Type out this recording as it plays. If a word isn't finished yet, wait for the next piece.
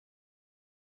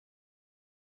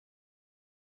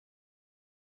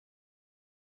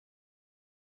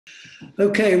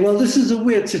Okay, well, this is a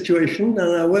weird situation,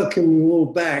 and I welcome you all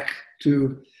back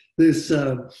to this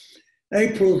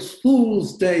April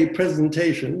Fool's Day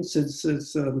presentation, since it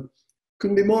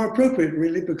couldn't be more appropriate,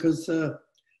 really, because the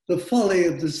folly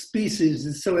of the species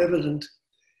is so evident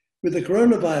with the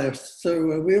coronavirus.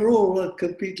 So we're all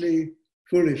completely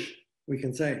foolish, we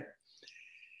can say.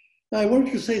 Now, I want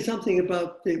to say something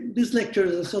about this lecture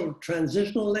is a sort of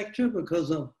transitional lecture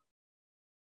because of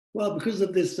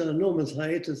this enormous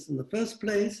hiatus in the first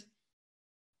place.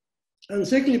 And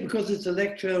secondly, because it's a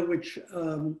lecture which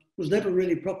was never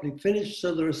really properly finished,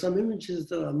 so there are some images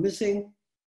that are missing.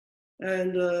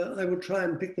 And I will try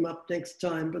and pick them up next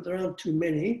time, but there aren't too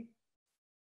many.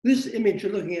 This image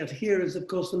you're looking at here is, of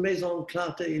course, the Maison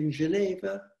Clarté in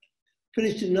Geneva,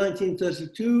 finished in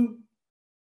 1932,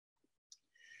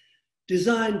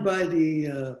 designed by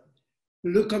the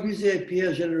Le Corbusier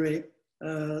Pierre Généré,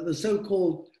 the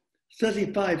so-called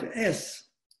 35S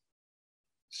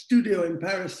studio in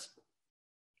Paris,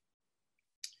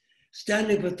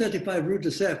 standing for 35 Rue de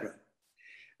Sèvres.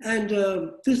 And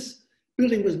this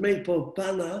building was made for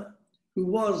Vanna, who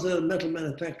was a metal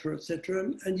manufacturer,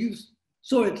 etc. And you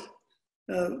saw it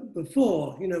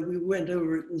before, you know, we went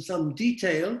over it in some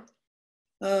detail.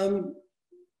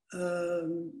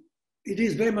 It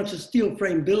is very much a steel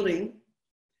frame building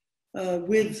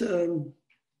with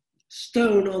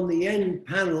stone on the end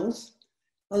panels.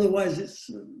 Otherwise, it's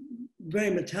very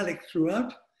metallic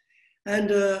throughout.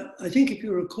 And I think if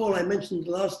you recall, I mentioned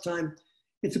the last time,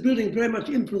 it's a building very much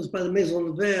influenced by the Maison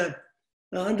de Verre,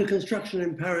 under construction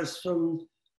in Paris from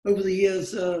over the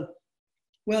years.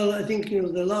 Well, I think, you know,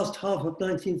 the last half of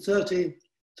 1930,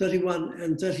 31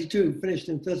 and 32, finished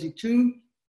in 32,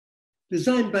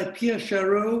 designed by Pierre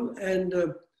Charot and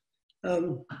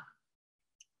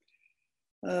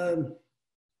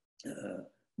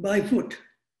by Foot,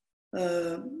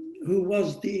 who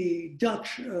was the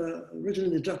Dutch,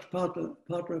 originally the Dutch partner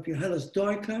of Johannes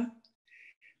Duiker,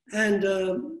 and,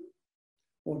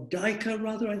 or Dijker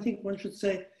rather, I think one should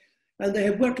say. And they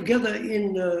had worked together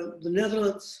in the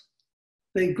Netherlands.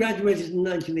 They graduated in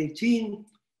 1918.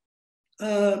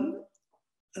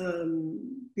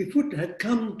 Foot had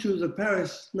come to the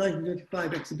Paris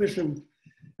 1925 exhibition,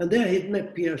 and there he'd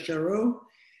met Pierre Charot.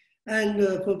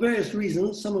 And for various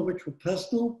reasons, some of which were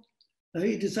personal,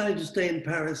 he decided to stay in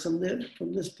Paris. And then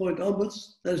from this point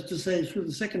onwards, that is to say, through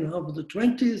the second half of the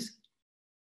 20s,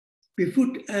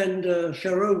 Foot and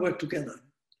Charot worked together.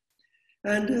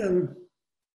 And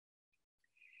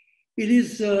it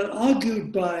is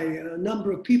argued by a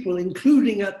number of people,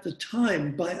 including at the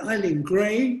time by Eileen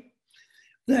Gray,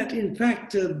 that in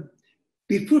fact,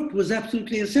 Foot was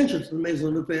absolutely essential to the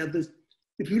Maison de Verre.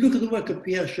 If you look at the work of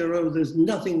Pierre Charot, there's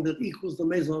nothing that equals the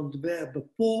Maison de Verre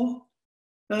before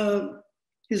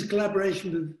his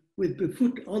collaboration with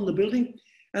Foot on the building,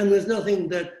 and there's nothing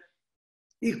that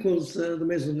equals the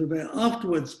Maison de Verre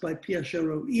afterwards by Pierre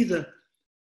Charot either.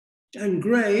 And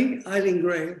Gray, Eileen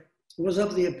Gray, was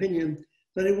of the opinion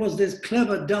that it was this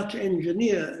clever Dutch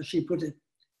engineer, as she put it,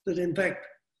 that in fact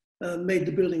made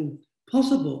the building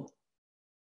possible.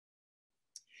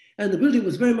 And the building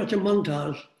was very much a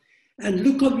montage. And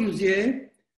Le Corbusier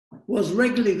was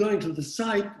regularly going to the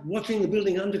site, watching the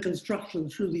building under construction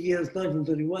through the years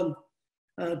 1931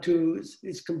 to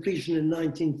its completion in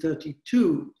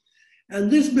 1932. And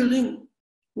this building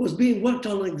was being worked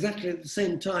on exactly at the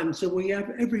same time. So we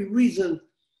have every reason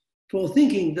for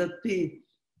thinking that the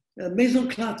Maison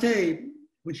Clarté,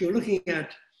 which you're looking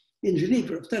at in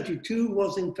Geneva of 32,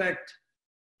 was in fact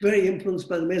very influenced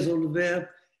by the Maison de Verre,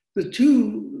 the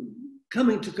two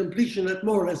coming to completion at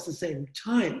more or less the same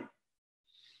time.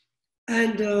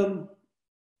 And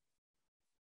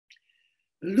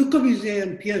Le Corbusier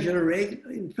and Pierre Généré,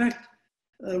 in fact,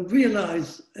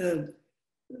 realized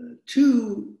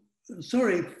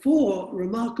four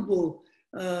remarkable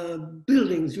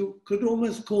buildings. You could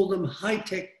almost call them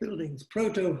high-tech buildings,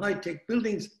 proto-high-tech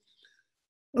buildings,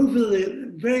 over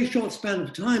the very short span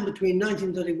of time between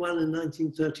 1931 and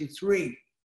 1933.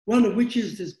 One of which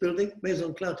is this building,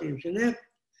 Maison Clarté in Genève,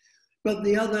 but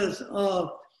the others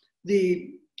are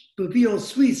the Pavillon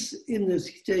Suisse in the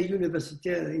Cité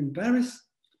Universitaire in Paris,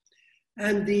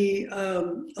 and the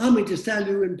Armée de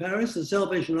Salut in Paris, the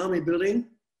Salvation Army building,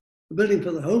 a building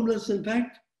for the homeless, in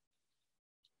fact,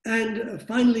 and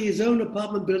finally his own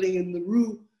apartment building in the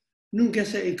Rue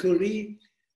Nungesser-École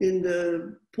in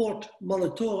the Port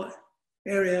Molitor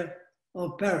area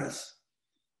of Paris.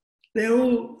 They're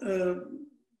all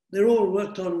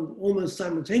worked on almost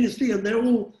simultaneously, and they're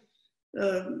all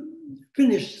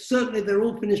finished. Certainly, they're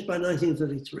all finished by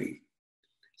 1933.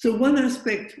 So one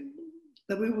aspect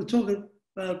that we will talk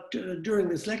about during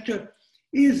this lecture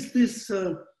is this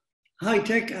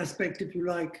high-tech aspect, if you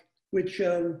like, which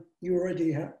you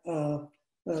already are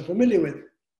familiar with.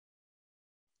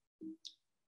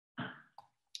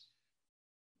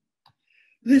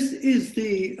 This is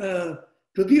the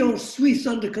Pavillon Suisse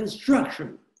under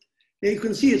construction. Here you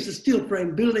can see it's a steel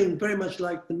frame building, very much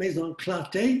like the Maison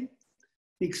Clarté,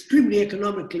 extremely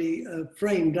economically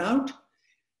framed out.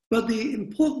 But the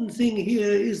important thing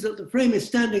here is that the frame is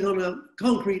standing on a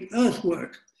concrete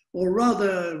earthwork, or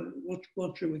rather,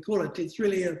 what should we call it? It's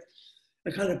really a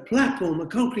kind of platform, a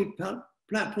concrete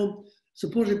platform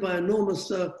supported by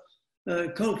enormous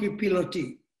concrete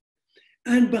pilotis.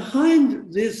 And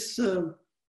behind this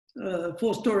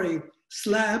four-story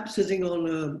slab sitting on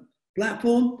a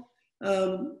platform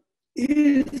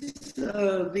is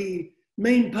the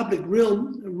main public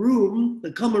room,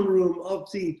 the common room of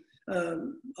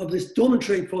this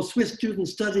dormitory for Swiss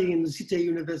students studying in the Cité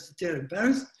Universitaire in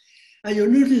Paris. And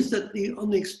you'll notice that on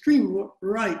the extreme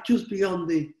right, just beyond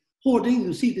the hoarding,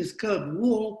 you see this curved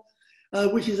wall,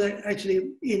 which is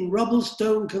actually in rubble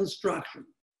stone construction.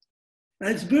 And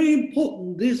it's very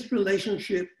important, this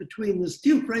relationship between the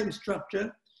steel frame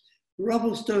structure,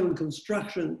 rubble stone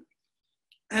construction,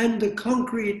 and the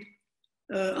concrete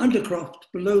undercroft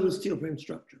below the steel frame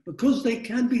structure, because they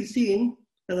can be seen,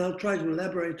 and I'll try to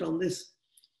elaborate on this,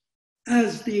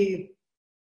 as the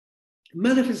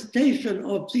manifestation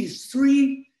of these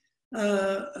three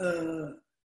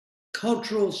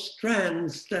cultural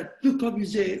strands that Le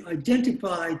Corbusier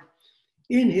identified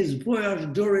in his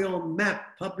Voyage d'Orient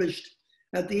map published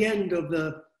at the end of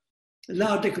the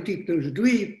L'Art décoratif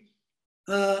d'aujourd'hui,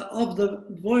 of the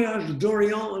Voyage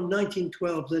d'Orient in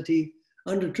 1912 that he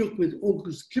undertook with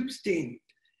August Klipstein,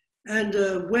 and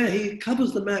where he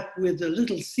covers the map with a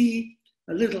little C,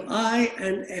 a little I,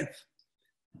 and F.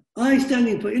 I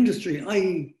standing for industry,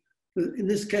 i.e., in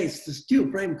this case, the steel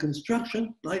frame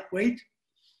construction, lightweight.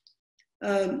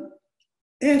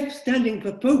 F standing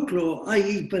for folklore,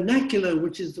 i.e., vernacular,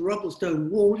 which is the rubble stone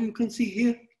wall you can see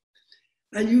here.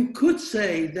 And you could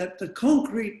say that the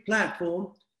concrete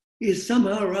platform is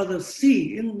somehow or other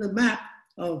C in the map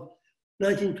of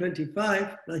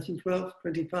 1912,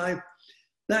 25.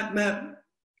 That map,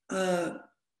 the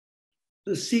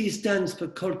C stands for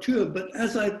culture, but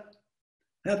as I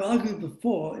have argued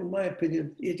before, in my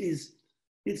opinion,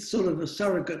 it's sort of a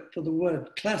surrogate for the word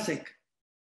classic.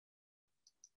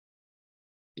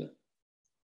 Yeah.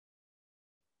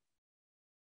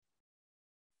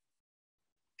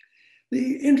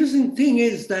 The interesting thing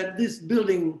is that this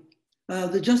building,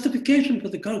 the justification for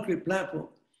the concrete platform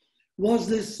was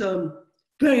this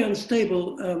very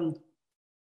unstable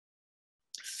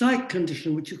site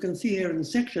condition, which you can see here in the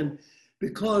section,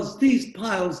 because these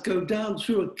piles go down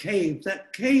through a cave.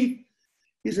 That cave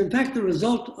is in fact the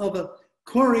result of a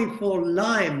quarry for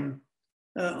lime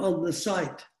on the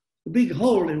site. A big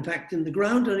hole, in fact, in the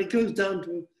ground, and it goes down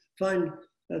to find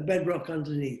bedrock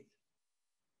underneath.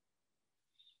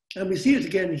 And we see it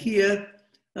again here.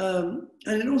 And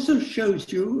it also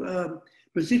shows you,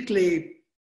 particularly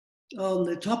on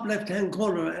the top left-hand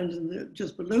corner and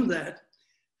just below that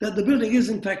the building is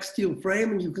in fact steel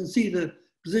frame, and you can see the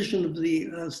position of the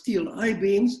steel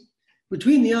I-beams.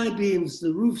 Between the I-beams,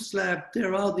 the roof slab,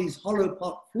 there are these hollow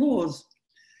pot floors.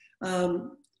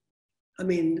 I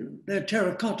mean, they're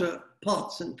terracotta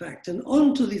pots, in fact, and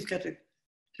onto these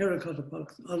terracotta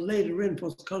pots are laid a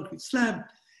reinforced concrete slab,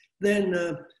 then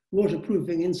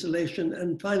waterproofing, insulation,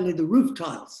 and finally the roof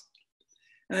tiles.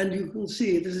 And you can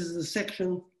see this is the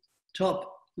section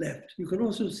top left. You can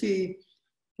also see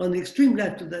on the extreme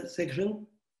left of that section,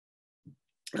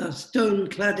 stone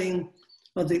cladding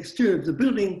of the exterior of the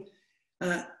building.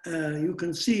 You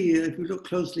can see, if you look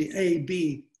closely, A,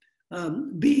 B.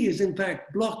 B is in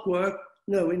fact block work,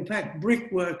 no, in fact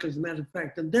brickwork as a matter of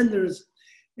fact, and then there's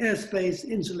airspace,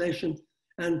 insulation,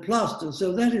 and plaster.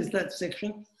 So that is that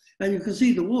section. And you can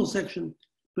see the wall section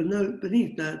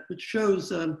beneath that, which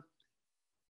shows,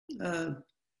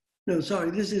 no,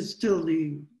 sorry, this is still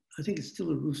I think it's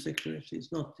still a roof section actually,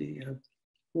 it's not the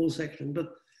wall section,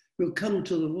 but we'll come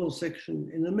to the wall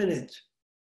section in a minute.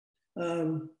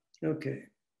 Okay.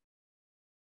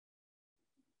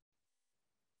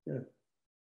 Yeah.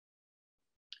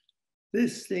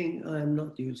 This thing I'm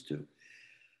not used to.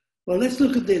 Well, let's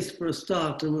look at this for a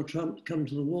start and we'll come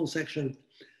to the wall section.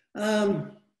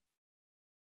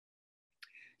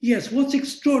 Yes, what's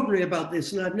extraordinary about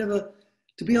this, and I've never,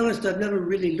 to be honest, I've never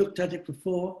really looked at it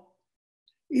before,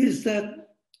 is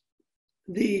that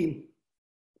the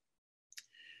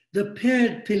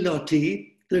paired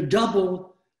pilotis, the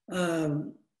double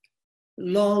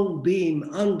long beam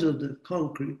under the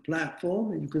concrete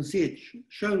platform, and you can see it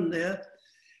shown there,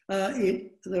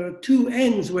 there are two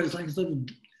ends where it's like sort of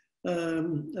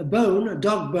a bone, a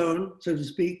dog bone, so to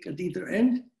speak, at either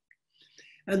end.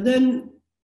 And then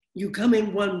you come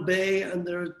in one bay and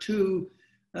there are two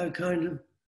kind of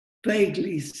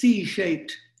vaguely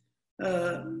C-shaped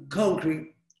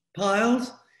concrete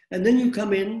piles. And then you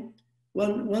come in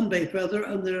one bay further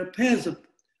and there are pairs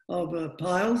of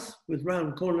piles with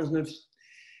round corners.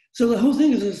 So the whole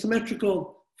thing is a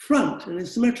symmetrical front, and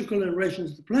it's symmetrical in relation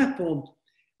to the platform.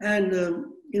 And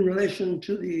in relation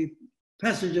to the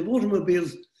passage of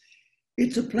automobiles,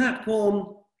 it's a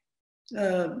platform.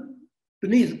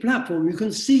 Beneath the platform, you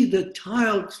can see the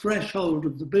tiled threshold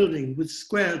of the building with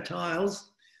square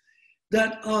tiles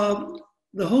that are,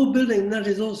 the whole building, that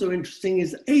is also interesting,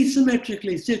 is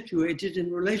asymmetrically situated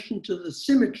in relation to the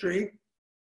symmetry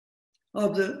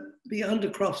of the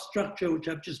undercroft structure, which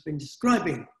I've just been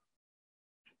describing,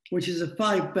 which is a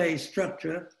 5-bay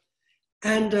structure.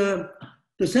 And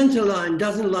the center line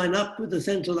doesn't line up with the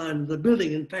center line of the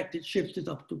building. In fact, it's shifted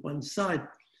off to one side.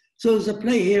 So there's a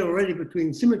play here already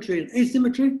between symmetry and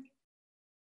asymmetry.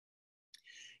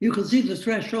 You can see the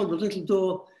threshold, the little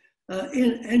door,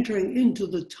 entering into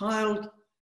the tiled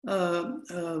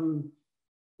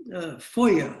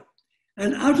foyer.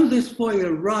 And out of this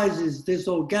foyer rises this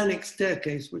organic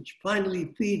staircase, which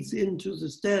finally feeds into the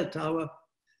stair tower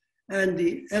and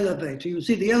the elevator. You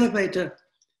see the elevator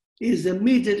is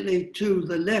immediately to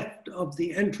the left of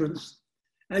the entrance,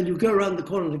 and you go around the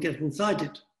corner to get inside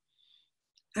it.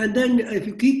 And then if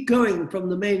you keep going from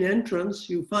the main entrance,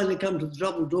 you finally come to the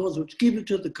double doors, which give you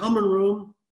to the common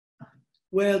room,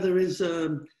 where there is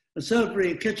a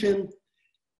servery, a kitchen.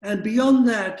 And beyond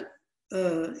that,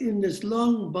 in this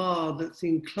long bar that's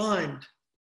inclined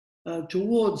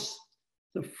towards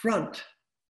the front,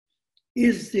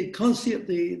 is the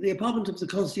apartment of the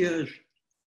concierge,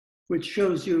 which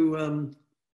shows you,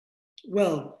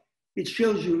 well, it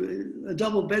shows you a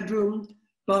double bedroom,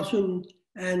 bathroom,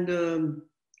 and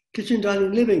kitchen,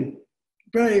 dining, living,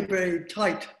 very, very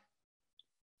tight.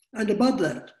 And above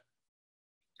that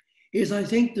is, I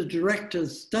think, the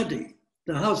director's study,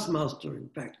 the housemaster, in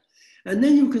fact. And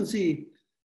then you can see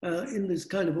in this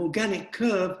kind of organic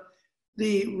curve,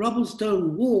 the rubble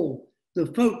stone wall, the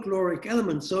folkloric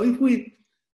element. So if we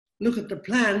look at the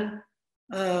plan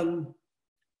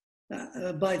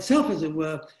by itself, as it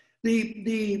were,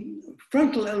 the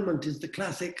frontal element is the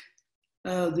classic,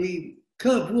 the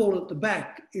curved wall at the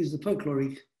back is the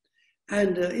folkloric,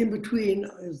 and in between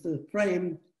is the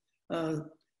frame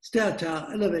stair tower,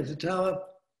 elevator tower,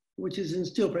 which is in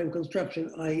steel frame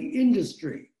construction, i.e.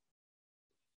 industry.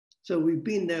 So we've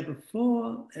been there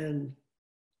before, and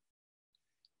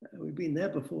we've been there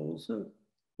before also.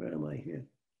 Where am I here?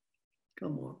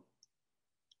 Come on.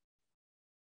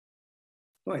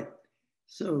 Right,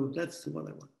 so that's the one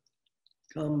I want.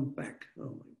 Come back, oh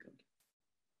my God.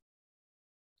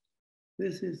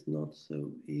 This is not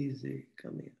so easy,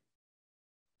 come here.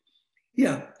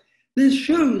 Yeah, this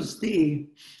shows the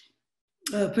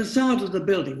facade of the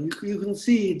building. You can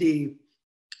see the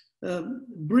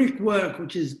brickwork,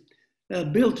 which is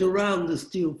built around the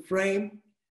steel frame.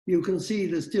 You can see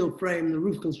the steel frame, the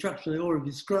roof construction I already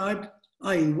described,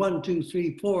 i.e. 1, 2,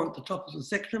 3, 4 at the top of the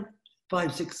section,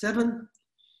 5, 6, 7.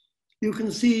 You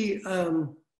can see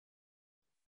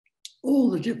all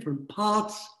the different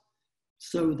parts.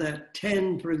 So that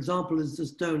 10, for example, is the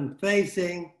stone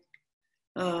facing.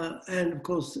 And of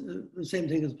course, the same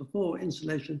thing as before,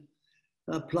 insulation,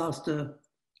 plaster,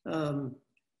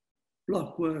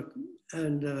 blockwork.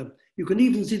 And you can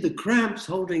even see the cramps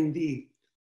holding the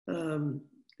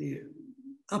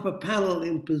upper panel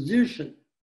in position.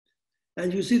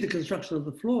 And you see the construction of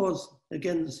the floors.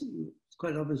 Again, it's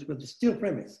quite obvious where the steel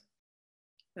frame is.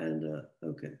 And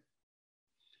okay.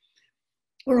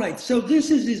 All right, so this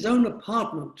is his own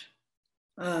apartment,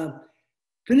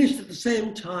 finished at the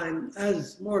same time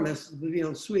as, more or less, the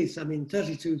Pavillon Suisse, I mean,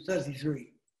 32,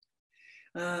 33.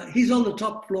 He's on the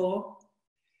top floor.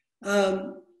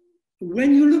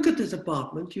 When you look at this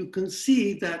apartment, you can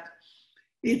see that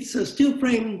it's a steel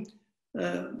frame,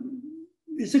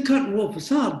 it's a curtain wall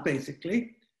facade,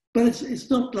 basically, but it's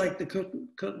not like the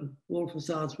curtain wall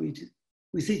facades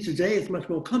we see today. It's much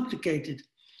more complicated.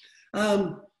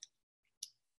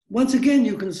 Once again,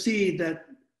 you can see that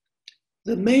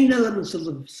the main elements of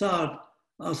the facade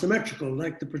are symmetrical,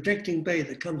 like the protecting bay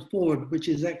that comes forward, which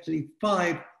is actually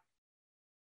 5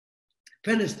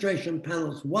 fenestration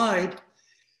panels wide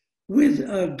with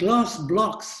glass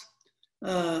blocks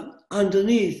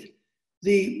underneath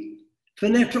the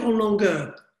fenêtre en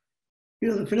longueur.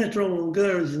 You know, the fenêtre en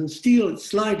longueur is in steel, it's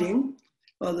sliding.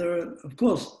 Well, there are, of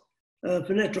course,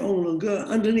 fenêtre en longueur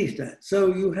underneath that. So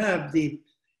you have the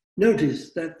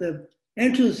notice that the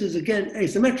entrance is again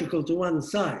asymmetrical to one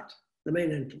side, the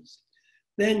main entrance.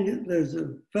 Then there's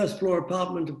a first floor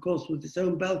apartment, of course, with its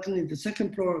own balcony, the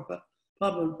second floor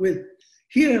apartment with,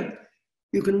 here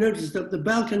you can notice that the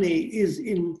balcony is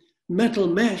in metal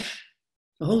mesh.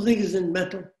 The whole thing is in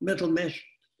metal mesh,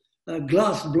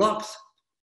 glass blocks,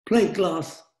 plate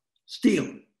glass, steel.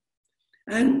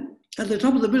 And at the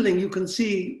top of the building, you can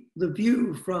see the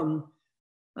view from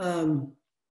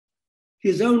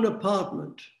his own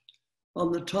apartment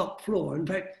on the top floor. In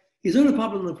fact, his own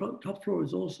apartment on the top floor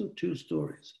is also 2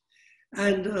 stories.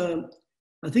 And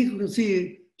I think you can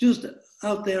see just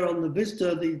out there on the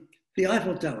vista, the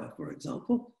Eiffel Tower, for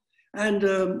example. And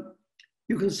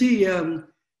you can see one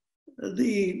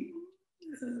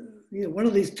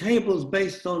of these tables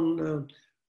based on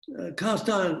cast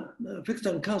iron, fixed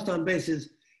on cast iron bases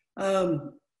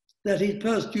that he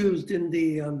first used in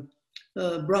the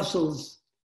Brussels,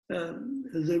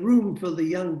 the room for the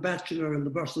young bachelor in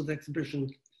the Brussels exhibition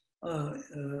a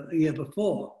year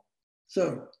before.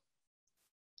 So,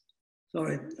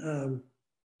 sorry,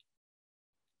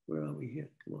 where are we here?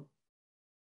 Come on.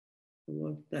 I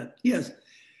want that. Yes.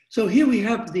 So here we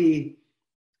have the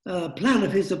plan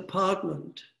of his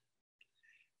apartment.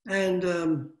 And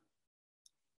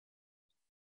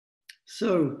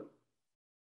so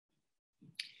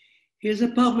his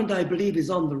apartment, I believe, is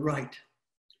on the right.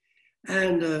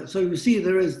 And so you see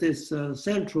there is this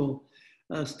central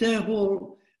stair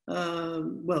hall,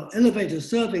 elevator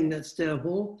serving that stair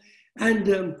hall.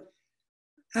 And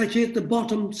actually at the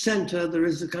bottom center, there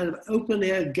is a kind of open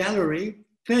air gallery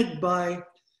fed by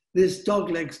this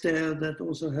dogleg stair that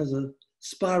also has a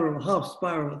spiral, half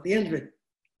spiral at the end of it.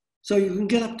 So you can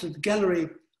get up to the gallery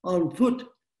on foot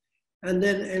and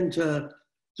then enter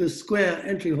the square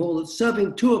entry hall that's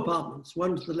serving 2 apartments,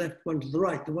 one to the left, one to the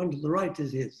right. The one to the right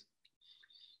is his.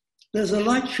 There's a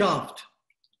light shaft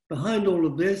behind all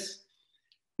of this.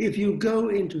 If you go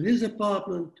into his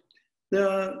apartment, there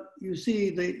are, you see,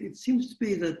 it seems to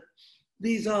be that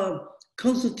these are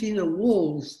concertina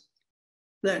walls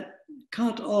that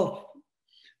cut off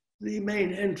the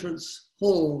main entrance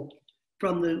hall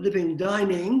from the living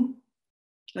dining,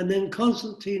 and then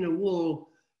concertina wall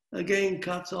again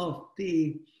cuts off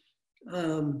the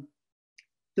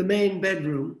main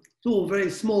bedroom. It's all very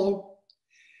small,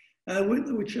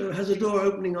 which has a door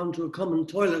opening onto a common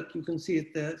toilet. You can see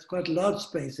it there. It's quite a large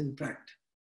space, in fact.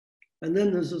 And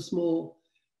then there's a small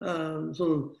sort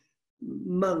of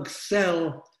monk's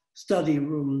cell study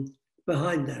room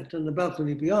behind that and the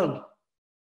balcony beyond.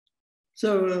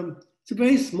 So it's a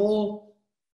very small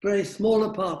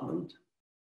apartment.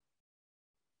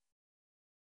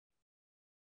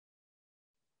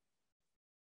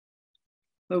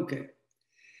 Okay.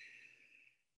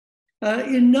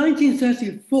 In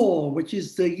 1934, which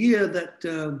is the year that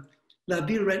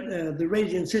the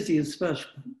Radiant City is first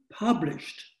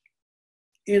published,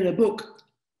 in a book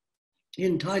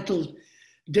entitled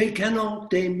Des canons,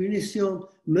 des munitions,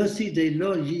 merci des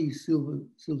logis, s'il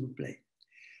vous plaît.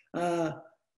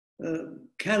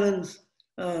 Cannons,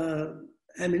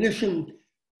 ammunition,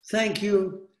 thank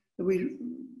you,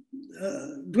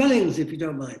 dwellings, if you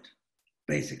don't mind,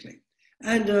 basically.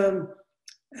 And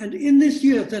in this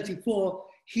year, 34,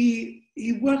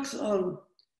 he works on,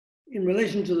 in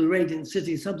relation to the Radiant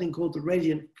City, something called the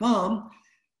Radiant Farm,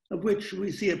 of which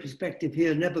we see a perspective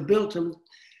here, never built. And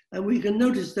we can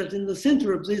notice that in the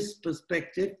center of this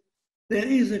perspective, there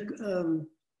is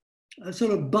a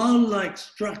sort of barn-like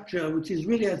structure, which is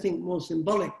really, I think, more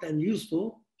symbolic than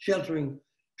useful, sheltering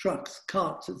trucks,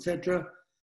 carts, etc.,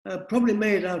 probably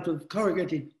made out of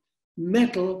corrugated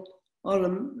metal on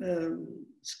a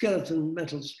skeleton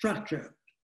metal structure.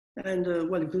 And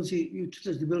well, you can see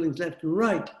utility buildings left and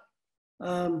right.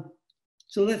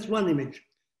 So that's one image.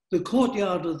 The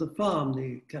courtyard of the farm,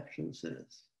 the caption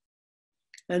says.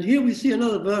 And here we see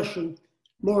another version,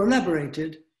 more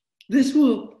elaborated. This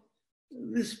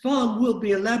farm will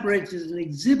be elaborated and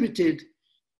exhibited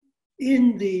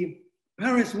in the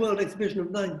Paris World Exhibition of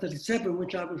 1937,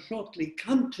 which I will shortly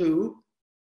come to.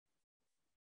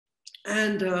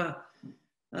 And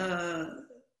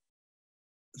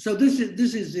so this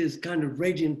is this kind of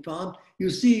radiant farm. You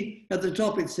see at the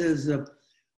top it says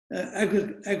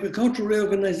agricultural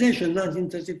reorganization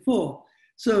 1934.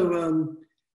 So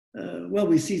well,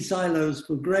 we see silos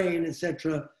for grain,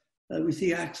 etc. We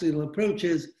see axial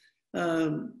approaches.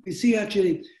 We see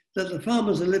actually that the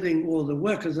farmers are living, or the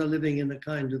workers are living, in a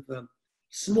kind of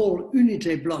small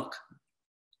unité block.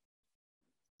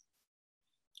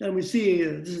 And we see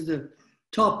this is the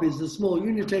top is the small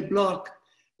unité block.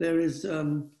 There is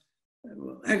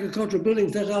agricultural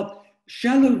buildings that are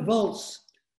shallow vaults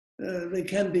they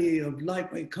can be of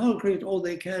lightweight concrete, or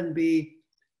they can be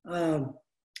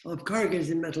of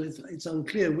corrugated metal. It's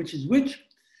unclear which is which.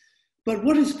 But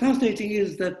what is fascinating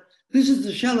is that this is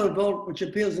the shallow vault which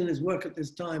appears in his work at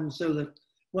this time, so that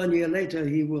 1 year later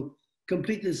he will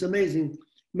complete this amazing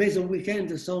Maison Weekend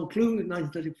de Saint-Cloud in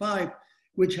 1935,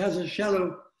 which has a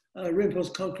shallow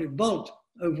reinforced concrete vault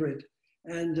over it.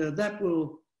 And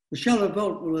the shallow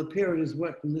vault will appear in his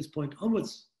work from this point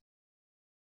onwards.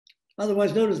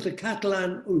 Otherwise known as the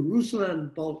Catalan or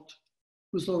Rousselan vault,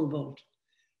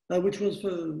 which was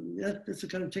that's a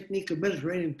kind of technique of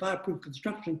Mediterranean fireproof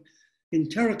construction in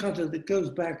terracotta that goes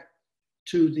back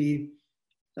to the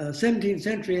 17th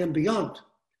century and beyond.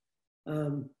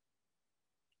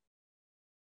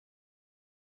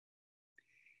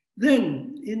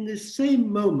 Then, in this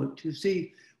same moment, you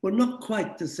see, well, not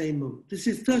quite the same moment. This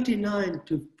is 39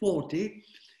 to 40,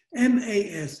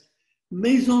 MAS,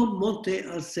 Maison Montée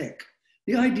à Sec.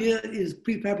 The idea is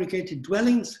prefabricated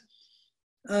dwellings,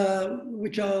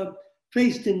 which are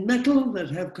faced in metal, that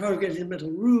have corrugated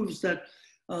metal roofs, that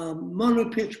are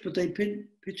monopitch, but they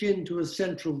pitch into a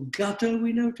central gutter,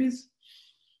 we notice.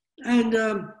 And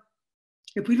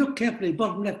if we look carefully,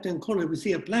 bottom left-hand corner, we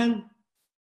see a plan.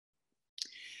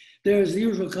 There is the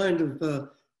usual kind of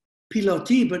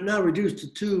pilotis, but now reduced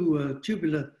to two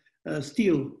tubular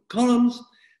steel columns.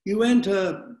 You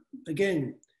enter,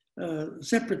 again,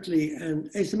 separately and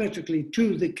asymmetrically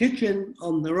to the kitchen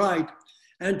on the right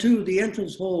and to the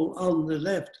entrance hall on the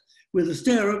left, with a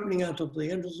stair opening out of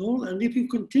the entrance hall. And if you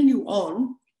continue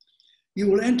on, you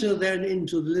will enter then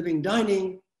into the living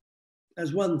dining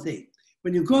as one thing.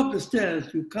 When you go up the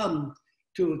stairs, you come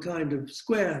to a kind of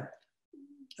square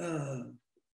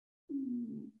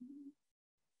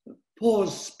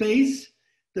pause space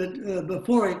that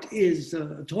before it is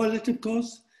a toilet, of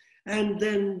course, and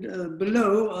then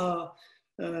below are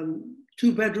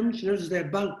two bedrooms. You notice they're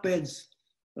bunk beds,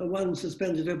 one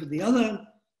suspended over the other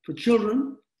for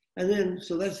children. And then,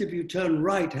 so that's if you turn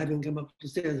right, having come up the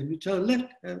stairs. If you turn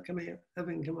left,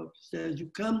 having come up the stairs, you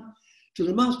come to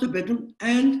the master bedroom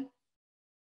and,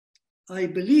 I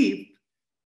believe,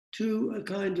 to a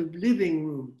kind of living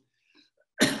room.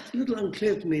 It's a little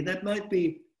unclear to me. That might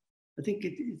be, I think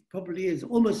it probably is,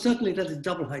 almost certainly that is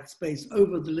double height space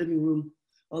over the living room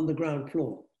on the ground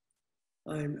floor.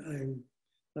 I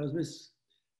was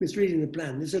misreading the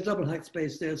plan. There's a double height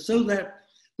space there, so that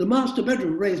the master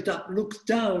bedroom raised up looks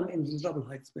down into the double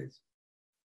height space.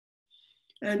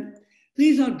 And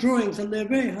these are drawings, and they're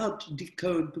very hard to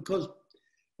decode because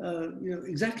you know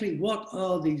exactly what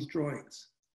are these drawings.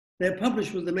 They're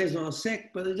published with the Maison à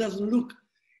Sec, but it doesn't look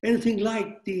anything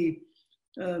like the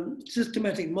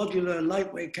systematic, modular,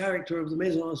 lightweight character of the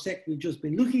Maison à Sec we've just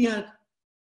been looking at.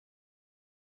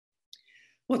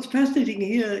 What's fascinating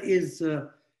here is,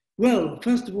 well,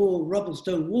 first of all, rubble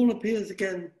stone wall appears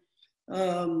again.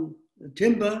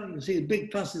 Timber, you see a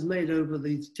big fuss is made over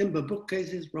these timber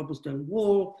bookcases, rubble stone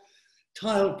wall,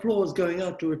 tiled floors going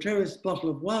out to a terrace, bottle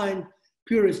of wine,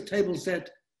 purist table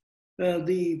set.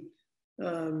 The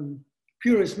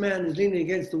purist man is leaning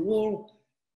against the wall.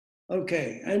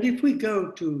 Okay, and if we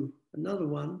go to another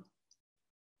one,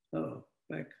 oh,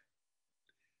 back.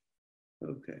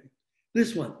 Okay,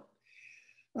 this one.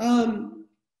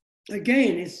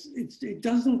 Again, it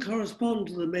doesn't correspond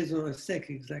to the Maison à Sec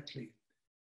exactly.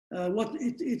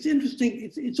 It's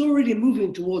interesting, it's already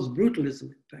moving towards brutalism,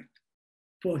 in fact.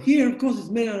 For here, of course, it's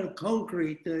made out of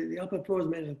concrete. The upper floor is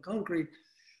made out of concrete.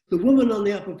 The woman on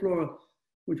the upper floor,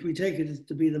 which we take it as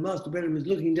to be the master bedroom, is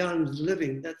looking down into the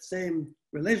living. That same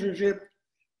relationship.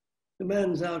 The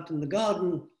man's out in the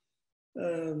garden.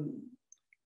 The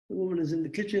woman is in the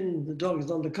kitchen. The dog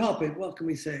is on the carpet. What can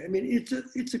we say? I mean,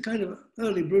 it's a kind of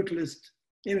early brutalist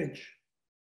image,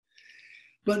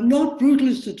 but not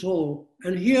brutalist at all.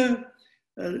 And here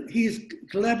he's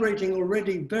collaborating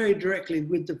already very directly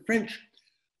with the French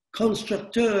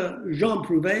constructeur Jean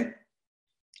Prouvé.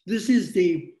 This is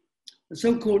the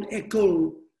so-called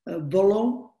école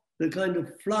volant, the kind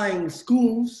of flying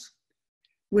schools,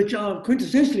 which are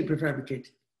quintessentially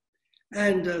prefabricated.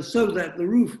 And so that the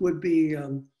roof would be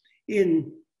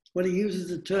in what he uses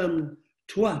the term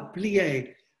toit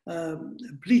plié,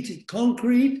 pleated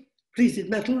concrete, pleated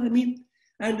metal, I mean.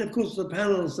 And of course the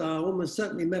panels are almost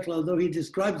certainly metal, although he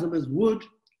describes them as wood.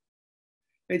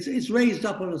 It's raised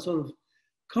up on a sort of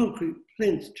concrete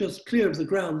plinth just clear of the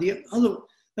ground.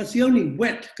 That's the only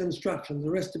wet construction, the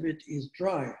rest of it is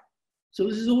dry. So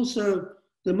this is also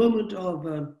the moment of,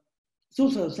 it's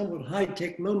also a somewhat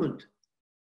high-tech moment.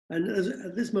 And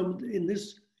at this moment, in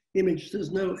this image,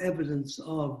 there's no evidence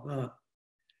of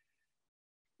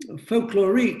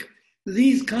folklorique.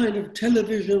 these kind of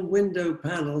television window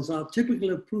panels are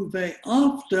typical of Prouvé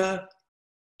after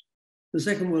the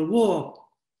Second World War.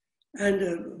 And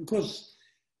of course,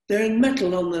 they're in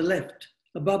metal on the left,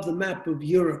 above the map of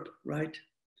Europe, right?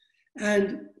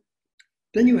 And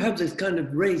then you have this kind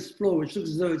of raised floor, which looks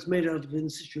as though it's made out of in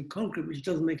situ concrete, which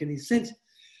doesn't make any sense.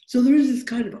 So there is this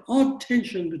kind of odd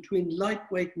tension between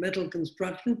lightweight metal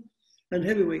construction and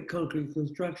heavyweight concrete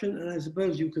construction. And I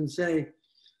suppose you can say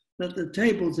that the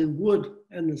tables in wood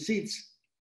and the seats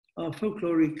are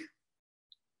folkloric.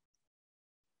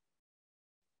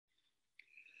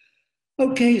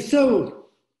 Okay, so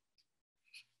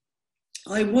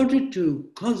I wanted to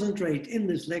concentrate in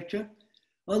this lecture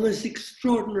on this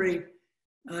extraordinary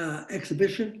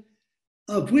exhibition,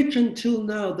 of which until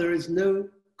now there is no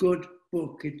good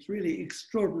book. It's really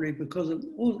extraordinary because of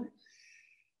all.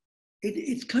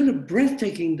 It's kind of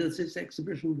breathtaking that this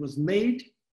exhibition was made.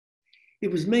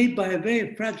 It was made by a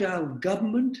very fragile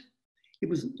government. It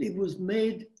was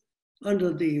made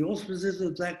under the auspices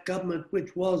of that government,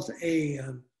 which was a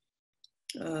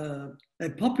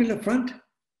popular front,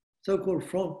 so-called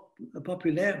Front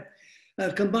Populaire,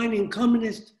 combining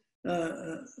communist,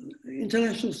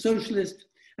 international socialist,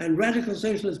 and radical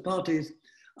socialist parties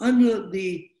under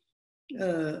the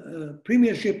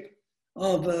premiership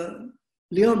of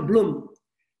Leon Blum,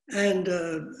 and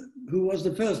who was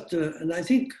the first, and I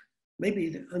think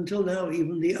maybe until now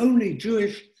even the only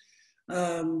Jewish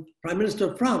Prime Minister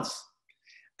of France.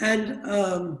 And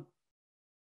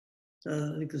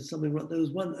I think there's something wrong. There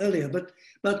was one earlier, but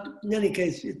in any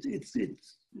case, it's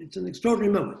an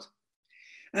extraordinary moment.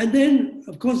 And then,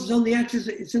 of course, it's on the axis.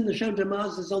 It's in the Champ de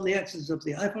Mars. It's on the axis of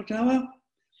the Eiffel Tower,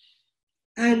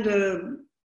 and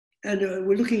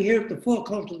we're looking here at the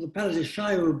forecourt of the Palais de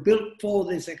Chaillot, built for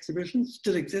this exhibition,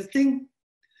 still existing.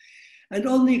 And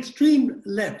on the extreme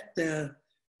left there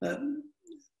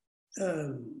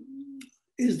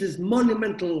is this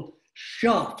monumental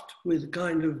shaft with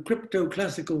kind of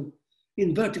crypto-classical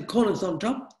inverted corners on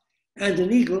top and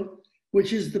an eagle,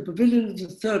 which is the pavilion of the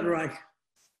Third Reich.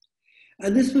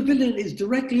 And this pavilion is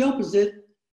directly opposite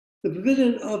the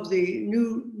pavilion of the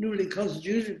newly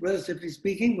constituted, relatively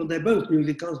speaking, well, they're both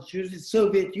newly constituted,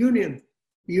 Soviet Union,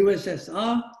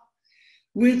 USSR,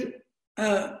 with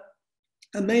a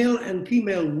male and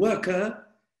female worker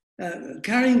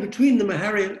carrying between them a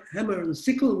hammer and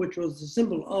sickle, which was the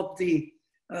symbol of the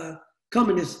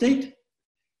communist state,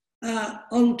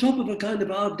 on top of a kind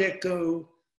of Art Deco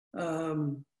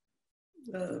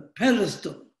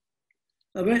pedestal.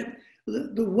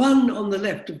 The one on the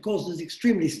left, of course, is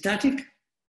extremely static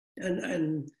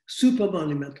and super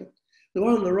monumental. The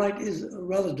one on the right is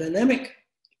rather dynamic.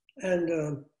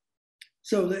 And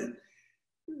so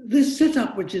this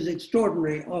setup, which is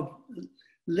extraordinary, of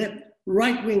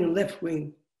right-wing and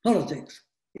left-wing politics.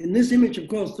 In this image, of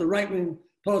course, the right-wing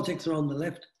politics are on the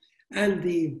left and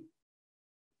the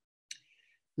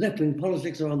left-wing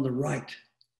politics are on the right.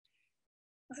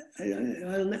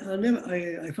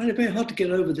 I find it very hard to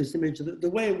get over this image, the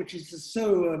way in which it's just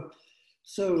so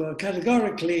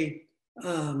categorically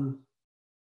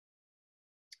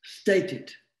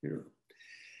stated, you know.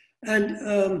 And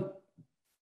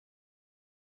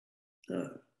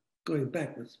going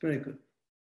backwards, very good.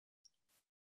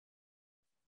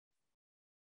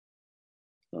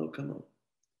 Oh, come on.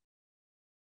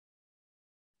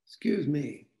 Excuse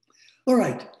me. All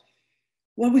right.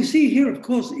 What we see here, of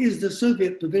course, is the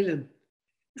Soviet pavilion,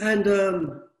 and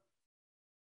the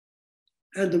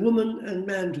woman and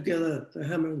man together, the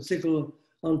hammer and sickle,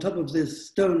 on top of this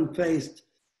stone-faced.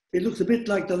 It looks a bit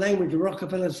like the language of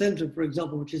Rockefeller Center, for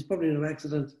example, which is probably no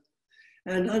accident.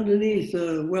 And underneath,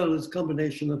 well, this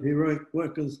combination of heroic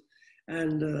workers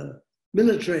and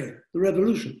military, the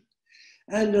revolution.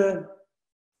 And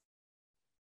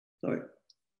sorry,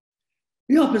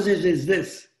 the opposite is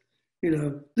this. You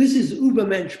know, this is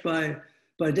Übermensch by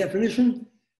definition.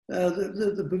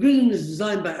 The pavilion is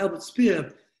designed by Albert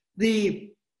Speer.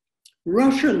 The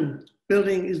Russian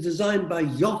building is designed by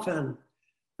Joffan,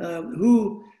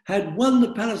 who had won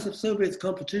the Palace of Soviets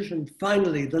competition,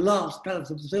 finally, the last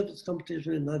Palace of the Soviets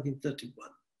competition in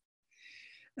 1931.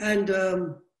 And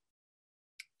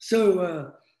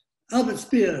so Albert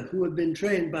Speer, who had been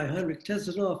trained by Heinrich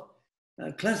Tessenhoff,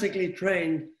 classically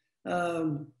trained,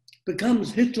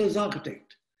 becomes Hitler's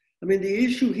architect. I mean, the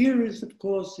issue here is, of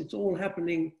course, it's all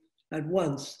happening at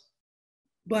once.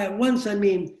 By at once, I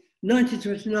mean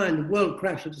 1929, the world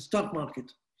crash of the stock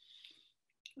market.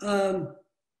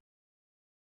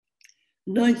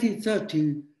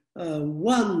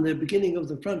 1931, the beginning of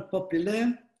the Front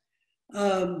Populaire.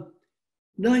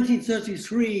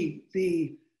 1933,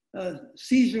 the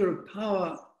seizure of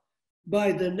power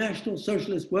by the National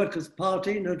Socialist Workers'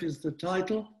 Party, notice the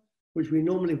title, which we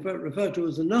normally refer to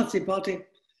as the Nazi Party,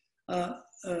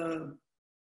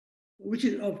 which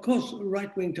is, of course, a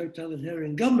right-wing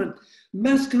totalitarian government,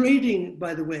 masquerading,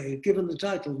 by the way, given the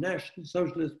title, National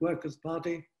Socialist Workers'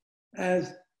 Party,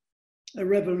 as a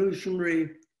revolutionary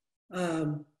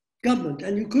government.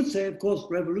 And you could say, of course,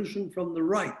 revolution from the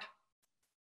right,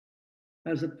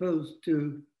 as opposed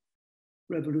to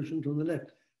revolution from the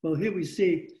left. Well, here we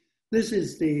see, this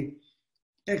is the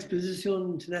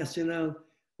Exposition Internationale,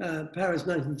 Paris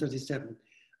 1937.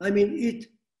 I mean,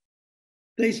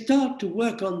 they start to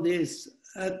work on this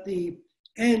at the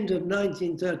end of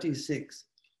 1936.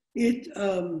 It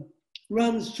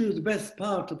runs through the best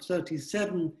part of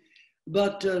 37,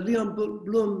 but Leon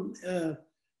Blum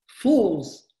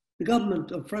falls, the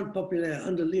government of Front Populaire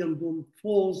under Leon Blum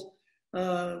falls,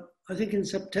 I think in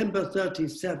September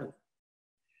 37.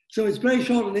 So it's very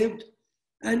short-lived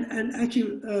and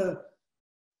actually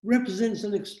represents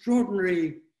an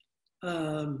extraordinary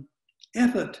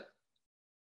effort.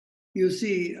 You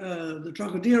see, the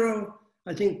Trocadero,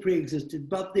 I think, pre-existed,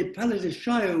 but the Palais de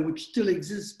Chaillot, which still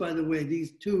exists, by the way,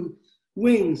 these two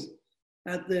wings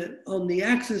on the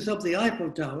axis of the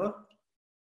Eiffel Tower,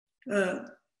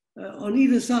 on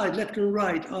either side, left and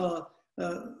right, are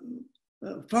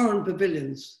foreign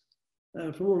pavilions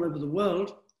from all over the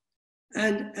world.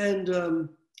 And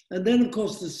then, of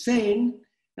course, the Seine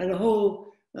and a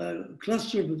whole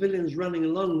cluster of pavilions running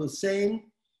along the Seine,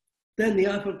 then the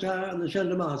Eiffel Tower and the Champ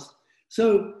de Mars.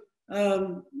 So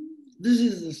this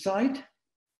is the site,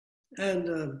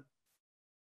 and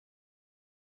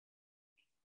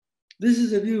this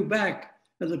is a view back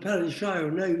at the Palais de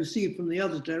Chaillot. Now you see from the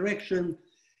other direction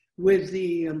with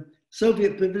the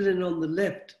Soviet pavilion on the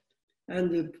left and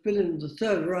the pavilion of the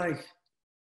Third Reich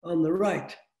on the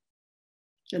right.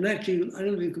 And actually, I don't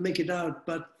know if you can make it out,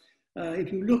 but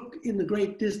if you look in the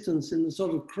great distance in the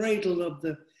sort of cradle of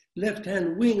the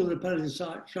left-hand wing of the Palais de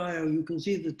Chaillot, you can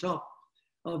see the top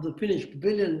of the finished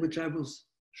pavilion, which I will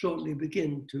shortly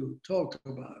begin to talk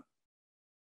about.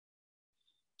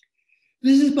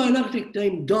 This is by an architect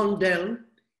named Dondel.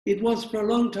 It was for a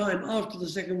long time after the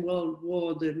Second World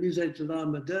War, the Musée de l'Art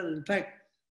Moderne. In fact,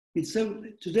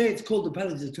 today it's called the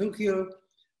Palais de Tokyo,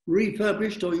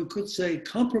 refurbished, or you could say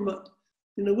compromised,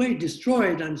 in a way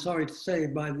destroyed, I'm sorry to say,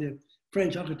 by the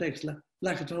French architects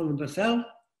Lacaton and Bassel.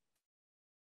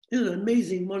 It's an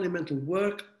amazing monumental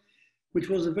work, which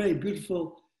was a very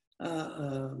beautiful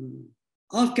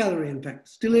art gallery, in fact.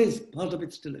 Still is, part of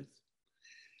it still is.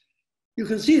 You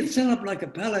can see it set up like a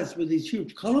palace with these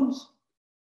huge columns.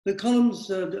 The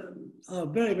columns are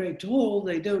very, very tall.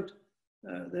 They're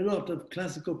not of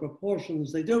classical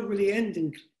proportions. They don't really end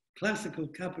in classical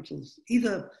capitals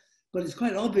either, but it's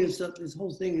quite obvious that this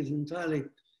whole thing is entirely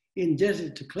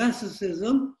indebted to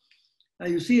classicism.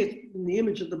 You see it in the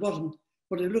image at the bottom,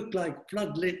 what it looked like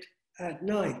floodlit at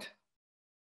night.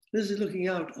 This is looking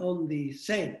out on the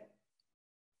Seine.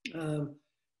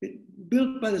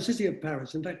 Built by the city of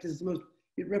Paris. In fact,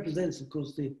 it represents, of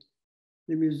course, the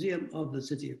museum of the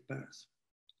city of Paris.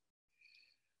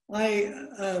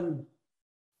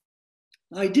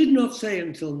 I did not say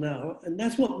until now, and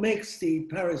that's what makes the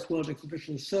Paris World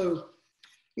Exhibition so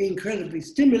incredibly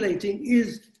stimulating,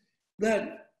 is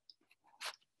that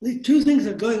the two things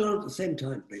are going on at the same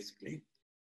time, basically.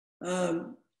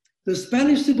 The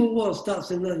Spanish Civil War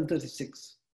starts in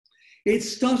 1936. It's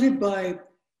started by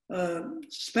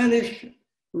Spanish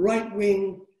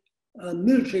right-wing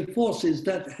military forces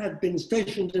that had been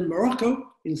stationed in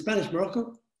Morocco, in Spanish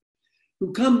Morocco,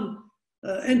 who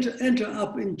enter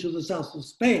up into the south of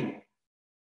Spain.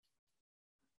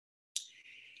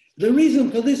 The reason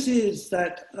for this is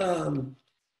that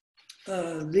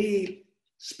the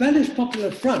Spanish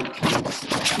Popular Front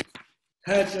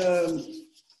had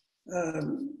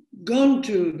gone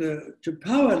to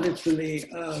power literally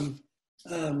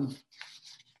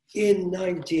in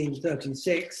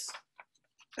 1936,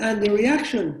 and the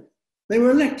reaction, they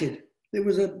were elected. There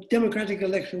was a democratic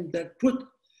election that put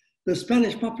the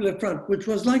Spanish Popular Front, which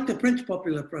was like the French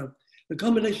Popular Front, the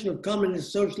combination of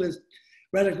communist, socialist,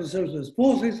 radical socialist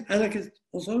forces, anarchists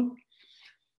also.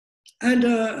 And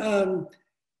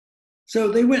so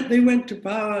they went to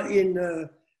power in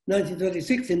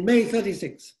 1936, in May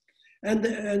 36. And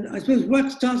I suppose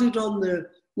work started on the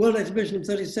World Exhibition of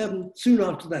 37 soon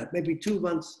after that, maybe 2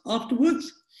 months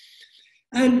afterwards.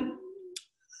 And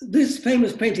this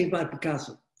famous painting by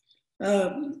Picasso,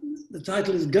 the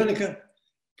title is Guernica,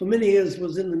 for many years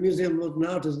was in the Museum of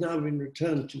Modern Art, has now been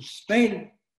returned to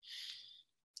Spain,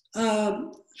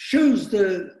 shows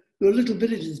the little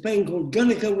village in Spain called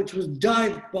Guernica, which was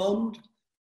dive bombed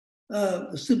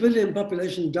a civilian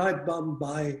population dive bombed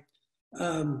by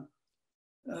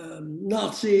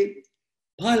Nazi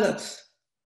pilots,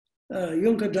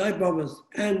 Junker dive bombers.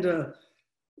 And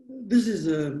this is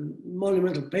a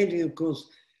monumental painting, of course,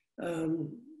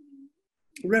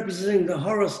 representing the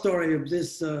horror story of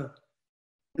this,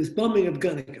 this bombing of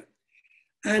Guernica.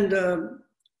 And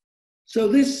so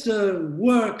this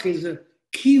work is a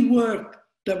key work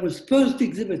that was first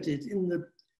exhibited in the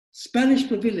Spanish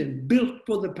pavilion built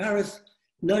for the Paris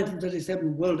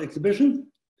 1937 World Exhibition.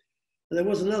 And there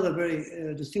was another very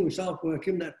distinguished artwork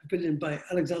in that pavilion by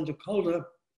Alexander Calder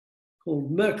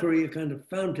called Mercury, a kind of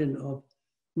fountain of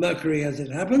mercury as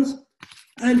it happens.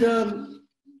 And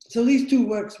so these two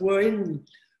works were in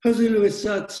Jose Luis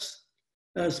Sert's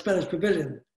Spanish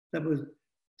pavilion. That was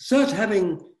Sert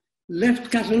having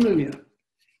left Catalonia.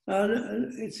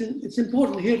 It's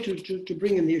important here to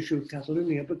bring in the issue of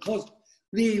Catalonia, because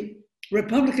the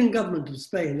Republican government of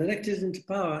Spain, elected into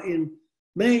power in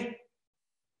May,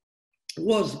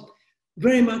 was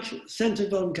very much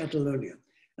centered on Catalonia.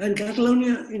 And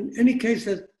Catalonia, in any case,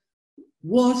 still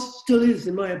is,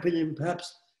 in my opinion,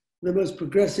 perhaps the most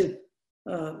progressive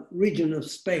region of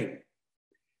Spain.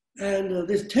 And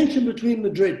this tension between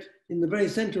Madrid, in the very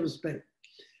center of Spain,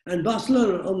 and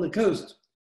Barcelona on the coast,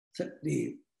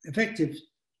 the effective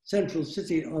central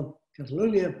city of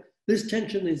Catalonia, this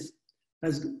tension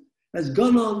has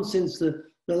gone on since the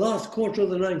last quarter of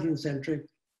the 19th century,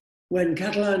 when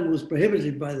Catalan was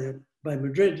prohibited by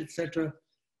Madrid, etc.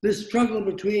 This struggle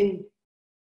between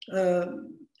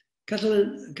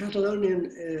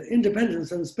Catalonian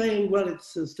independence and Spain, well,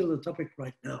 it's still a topic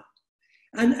right now.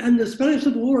 And the Spanish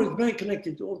Civil War is very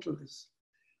connected to all of this.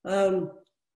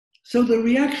 So the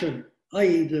reaction,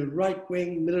 i.e. the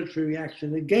right-wing military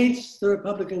reaction against the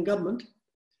Republican government,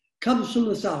 comes from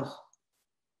the south.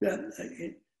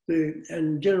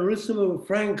 And Generalissimo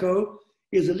Franco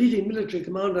is a leading military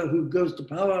commander who goes to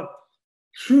power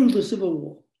through the Civil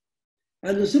War.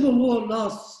 And the Civil War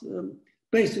lasts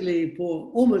basically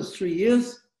for almost 3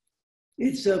 years.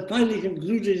 It's finally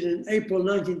concluded in April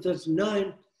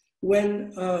 1939,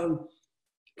 when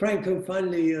Franco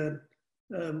finally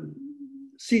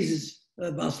seizes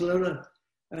Barcelona,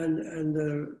 and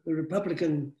the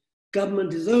Republican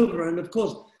government is over. And of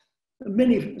course,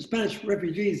 many Spanish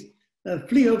refugees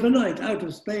flee overnight out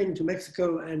of Spain to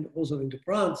Mexico and also into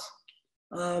France.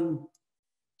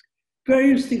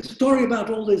 Very interesting story about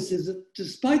all this is that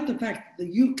despite the fact that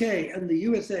the UK and the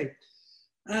USA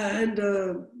and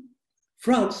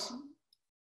France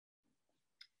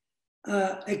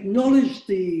acknowledged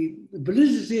the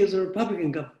validity of the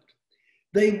Republican government,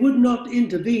 they would not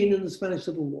intervene in the Spanish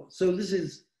Civil War. So this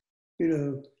is,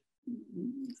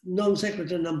 non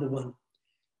sequitur number one.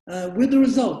 With the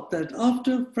result that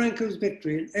after Franco's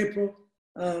victory in April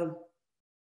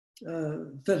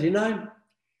 39,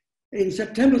 in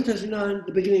September 39,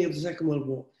 the beginning of the Second World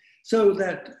War. So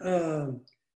that,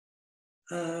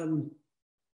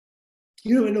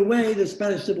 in a way, the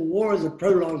Spanish Civil War is a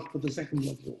prologue for the Second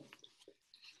World War.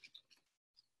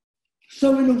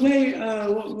 So in a way,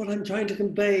 what I'm trying to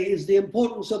convey is the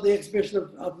importance of the exhibition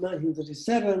of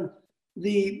 1937,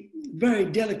 the very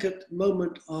delicate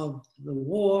moment of the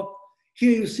war.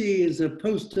 Here you see is a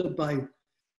poster by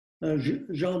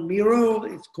Jean Miro.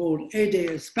 It's called Ede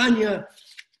España.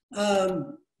 I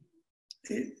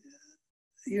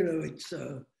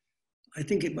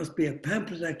think it must be a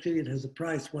pamphlet, actually. It has a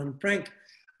price,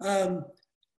 £1.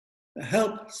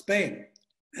 Help Spain.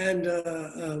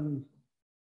 And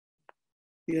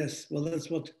yes, well, that's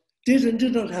what did and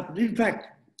did not happen. In fact,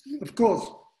 of course,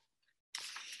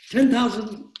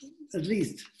 10,000 at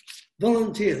least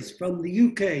volunteers from the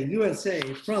UK, USA,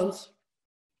 France,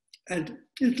 and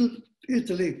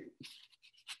Italy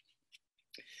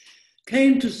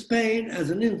came to Spain as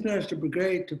an international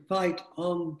brigade to fight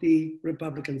on the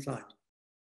Republican side.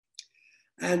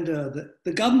 And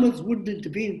the governments wouldn't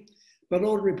intervene, but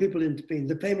ordinary people intervened.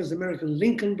 The famous American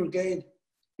Lincoln Brigade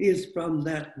is from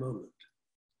that moment.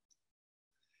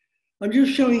 I'm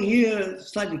just showing here,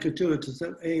 slightly gratuitous,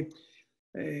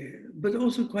 but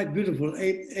also quite beautiful,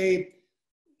 a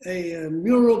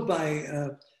mural by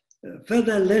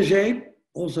Ferdinand Léger,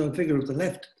 also a figure of the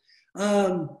left,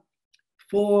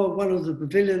 for one of the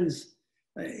pavilions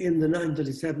in the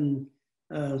 1937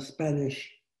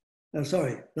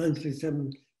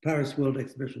 1937 Paris World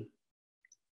Exhibition.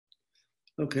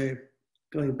 Okay,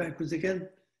 going backwards again.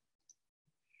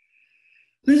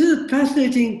 This is a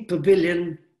fascinating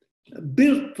pavilion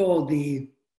built for the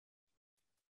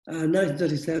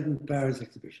 1937 Paris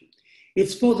exhibition.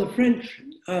 It's for the French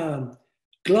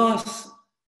glass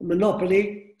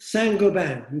monopoly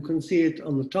Saint-Gobain. You can see it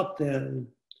on the top there,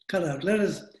 cut out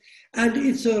letters. And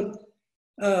it's a,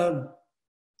 the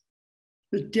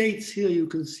dates here you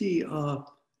can see are,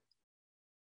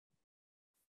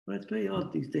 well, it's very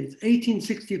odd, these dates,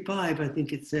 1865, I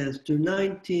think it says, to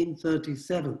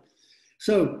 1937.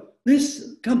 So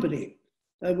this company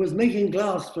was making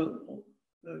glass for,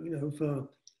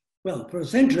 for a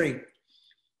century.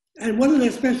 And one of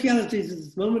their specialities at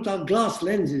this moment are glass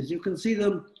lenses. You can see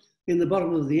them in the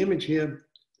bottom of the image here.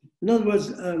 In other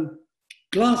words,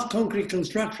 glass concrete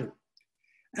construction.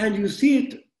 And you see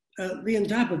it, the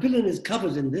entire pavilion is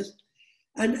covered in this.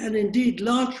 And indeed,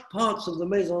 large parts of the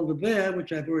Maison de Verre,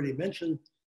 which I've already mentioned,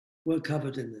 were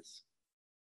covered in this.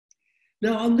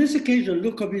 Now, on this occasion,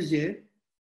 Le Corbusier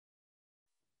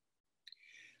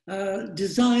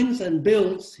designs and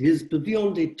builds his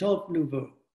Pavillon des Temps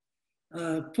Nouveaux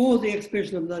for the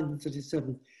exhibition of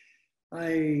 1937.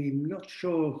 I'm not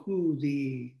sure who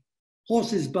the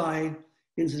horse is by,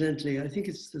 incidentally. I think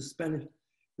it's the Spanish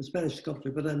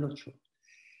sculptor, but I'm not sure.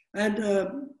 And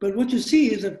but what you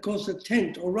see is, of course, a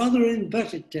tent, or rather an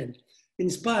inverted tent,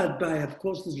 inspired by, of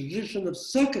course, the tradition of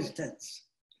circus tents,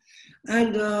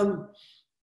 and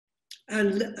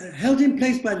held in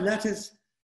place by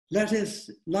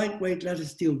lightweight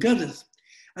lattice steel girders,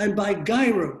 and by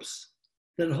guy ropes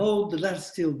that hold the lattice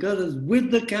steel girders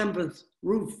with the canvas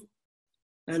roof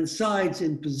and sides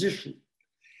in position.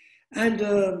 And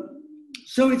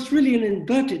so it's really an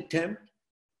inverted tent.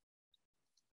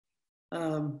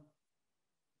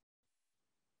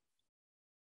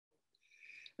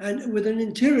 And with an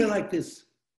interior like this,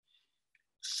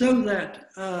 so that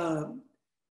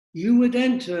you would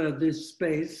enter this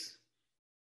space,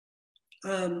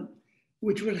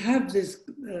 which would have this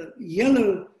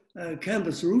yellow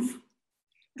canvas roof,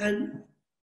 and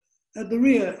at the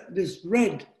rear, this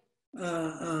red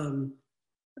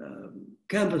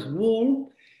canvas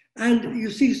wall. And you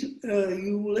see,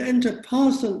 you will enter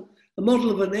past a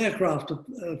model of an aircraft,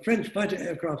 a French fighter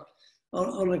aircraft,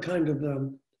 on a kind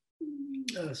of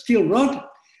steel rod.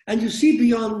 And you see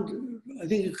beyond, I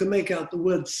think you can make out the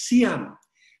word Siam.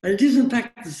 And it is in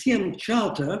fact the Siam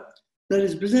Charter that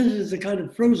is presented as a kind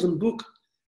of frozen book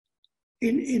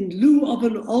in lieu of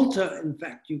an altar, in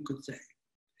fact, you could say.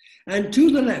 And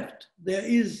to the left, there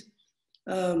is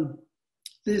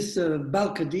this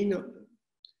balcodino,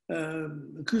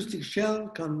 acoustic shell,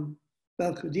 come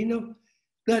balcodino,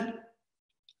 that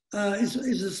is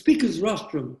a speaker's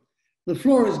rostrum. The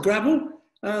floor is gravel.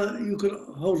 You could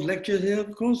hold lectures here,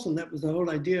 of course, and that was the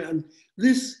whole idea. And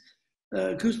this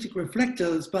acoustic reflector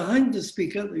that's behind the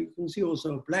speaker, you can see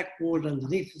also a blackboard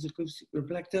underneath this acoustic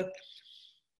reflector,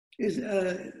 is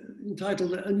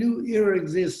entitled "A New Era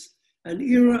Exists, an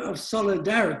Era of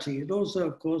Solidarity." It also,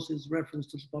 of course, is reference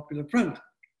to the Popular Front.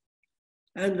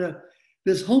 And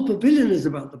this whole pavilion is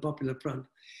about the Popular Front.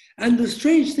 And the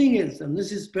strange thing is, and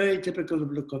this is very typical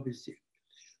of Le Corbusier,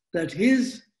 that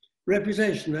his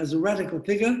reputation as a radical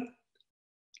figure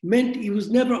meant he was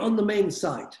never on the main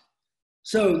site.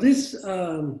 So this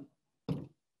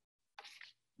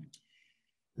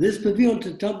this Pavillon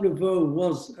de Temps Nouveaux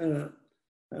was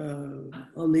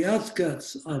on the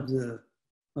outskirts of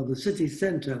the city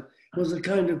center, was a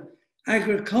kind of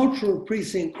agricultural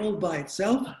precinct all by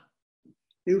itself.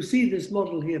 You see this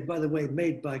model here, by the way,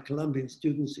 made by Columbian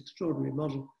students, extraordinary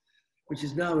model, which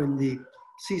is now in the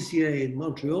CCA in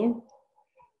Montreal,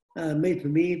 made for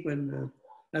me when,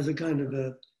 as a kind of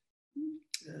a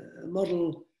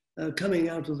model coming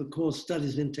out of the course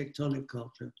Studies in Tectonic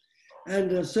Culture.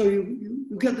 And so you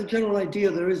get the general idea.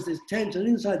 There is this tent, and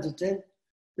inside the tent,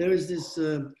 there is this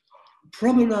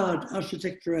promenade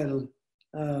architecturale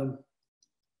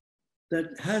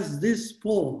that has this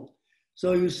form.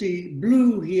 So you see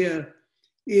blue here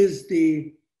is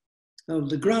the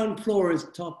ground floor is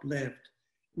top left.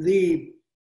 The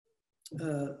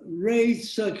raised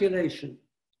circulation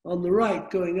on the right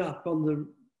going up, on the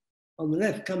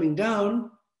left coming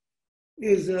down,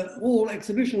 is all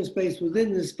exhibition space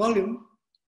within this volume.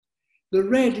 The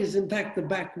red is in fact the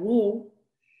back wall.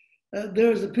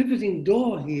 There is a pivoting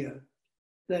door here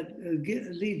that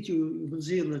leads you can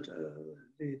see on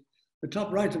the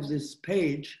top right of this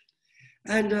page.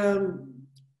 And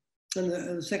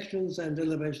the sections and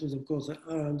elevations, of course,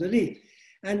 are underneath.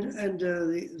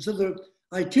 So the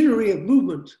itinerary of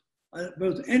movement,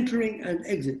 both entering and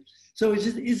exit. So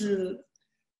the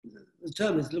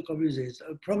term is Le Corbusier's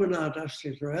promenade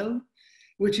architecturale,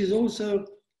 which is also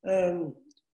an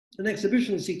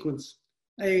exhibition sequence,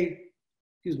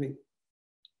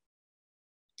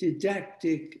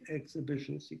 didactic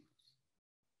exhibition sequence.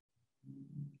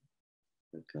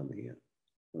 Come here.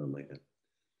 Oh my God.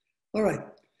 All right.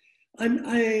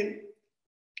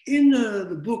 In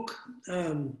the book,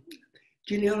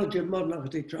 Genealogy of Modern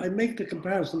Architecture, I make the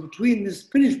comparison between this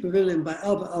finished pavilion by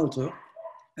Albert Aalto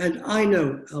and I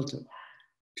Know Aalto,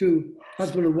 two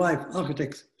husband and wife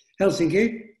architects,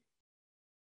 Helsinki,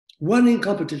 one in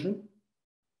competition,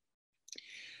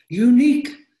 unique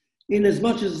in as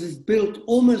much as it's built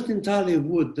almost entirely of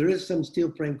wood. There is some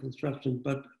steel frame construction,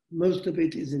 but most of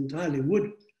it is entirely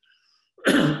wood.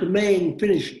 The main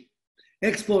finish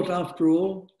export, after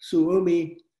all,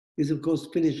 Suomi is of course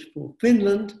finished for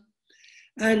Finland.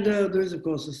 And there is of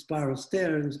course a spiral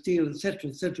stair and steel,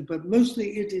 etc., but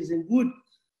mostly it is in wood.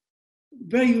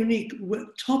 Very unique,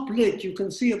 top lit. You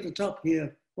can see at the top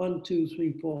here, 1, 2,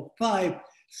 3, 4, 5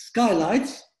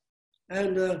 skylights.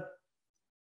 And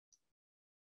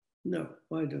no,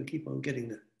 why do I keep on getting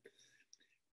that?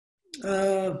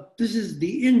 This is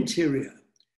the interior.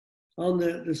 On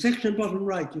the section bottom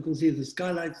right, you can see the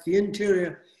skylights. The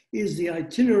interior is the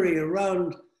itinerary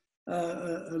around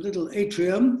a little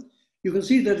atrium. You can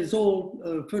see that it's all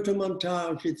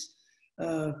photomontage, it's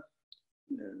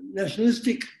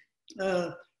nationalistic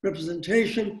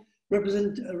representation of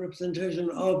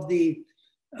the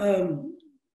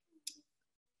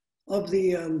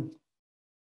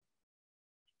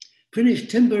Finnish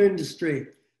timber industry,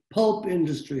 pulp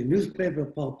industry, newspaper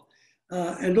pulp,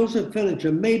 and also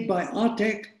furniture made by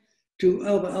Artek to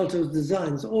Albert Aalto's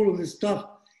designs. All of this stuff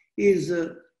is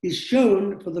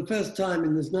shown for the first time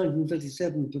in this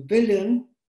 1937 pavilion.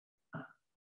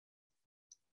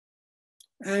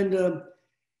 And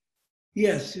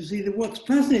yes, you see, what's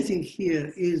fascinating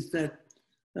here is that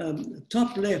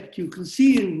top left, you can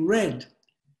see in red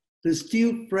the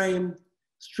steel frame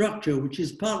structure, which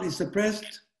is partly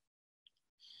suppressed.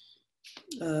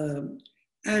 And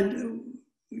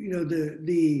you know,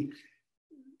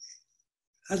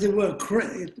 as it were,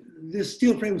 this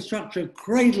steel frame structure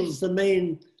cradles the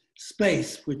main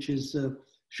space, which is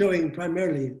showing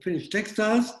primarily finished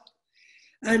textiles.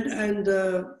 And in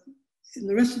the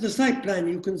rest of the site plan,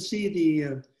 you can see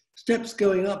the steps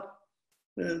going up.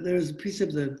 There's a piece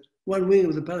of the one wing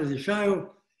of the Palais de Chaillot.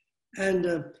 And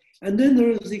then there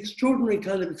is the extraordinary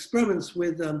kind of experiments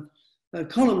with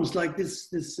columns like this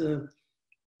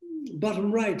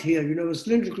bottom right here. You know, a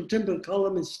cylindrical timber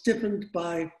column is stiffened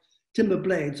by timber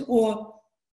blades, or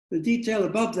the detail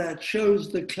above that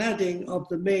shows the cladding of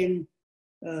the main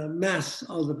mass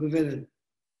of the pavilion.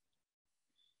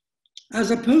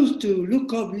 As opposed to Le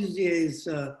Corbusier's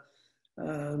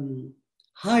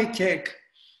high-tech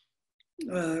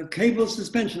cable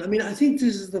suspension. I mean, I think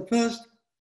this is the first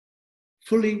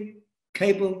fully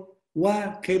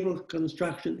wire cable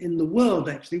construction in the world,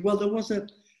 actually. Well, there was a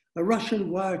Russian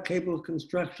wire cable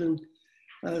construction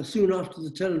soon after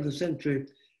the turn of the century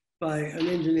by an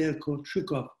engineer called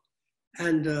Shukov.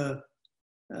 And,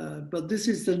 but this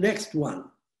is the next one.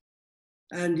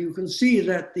 And you can see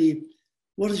that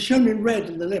what is shown in red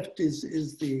on the left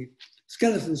is the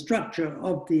skeleton structure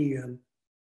of the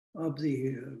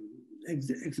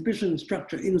exhibition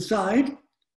structure inside.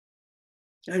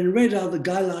 And in red are the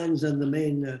guy lines and the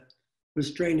main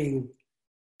restraining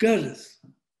girders.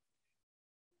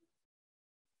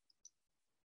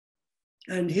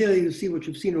 And here you see what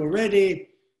you've seen already.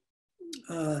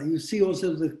 You see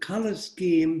also the color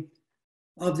scheme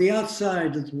of the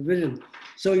outside of the pavilion.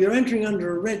 So you're entering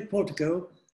under a red portico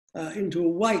into a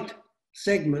white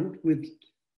segment with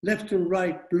left and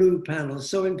right blue panels.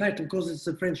 So in fact, of course, it's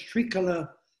the French tricolor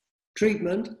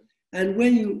treatment. And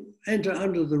when you enter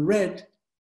under the red,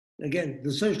 again,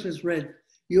 the socialist red,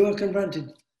 you are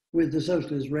confronted with the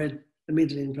socialist red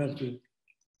immediately in front of you.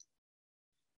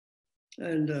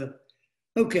 And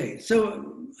okay,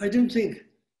 so I don't think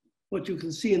what you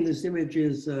can see in this image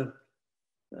is,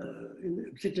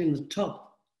 particularly in the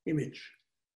top image,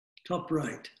 top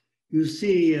right, you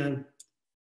see the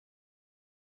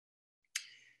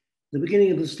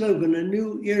beginning of the slogan, "A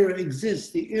new era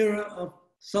exists, the era of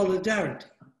solidarity."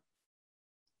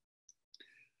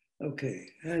 Okay,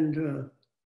 and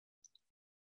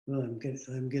well, I'm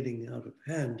getting out of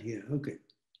hand here. Okay,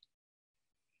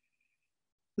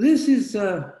 this is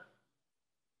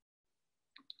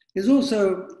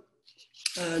also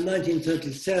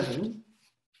 1937.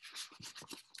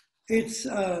 It's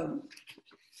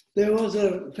there was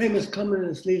a famous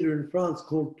communist leader in France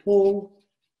called Paul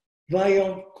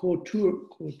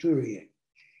Vaillant-Couturier,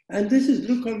 and this is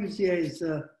Le Corbusier's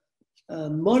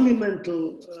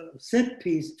monumental set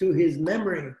piece to his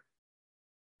memory.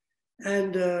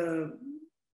 And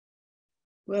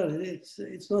well,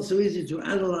 it's not so easy to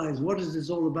analyze what is this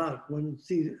all about. One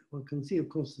can see, of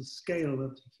course, the scale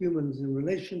of humans in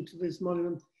relation to this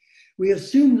monument. We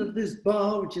assume that this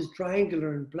bar, which is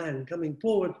triangular in plan, coming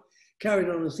forward, carried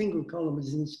on a single column,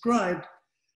 is inscribed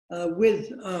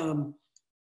with,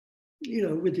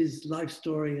 with his life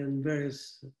story and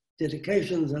various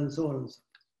dedications and so on and so on.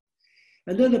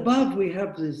 And then above we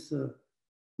have this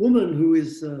woman who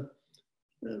is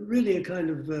really a kind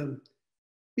of,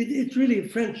 it's really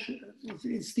French,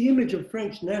 it's the image of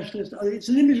French nationalists, it's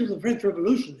an image of the French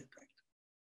Revolution, in fact.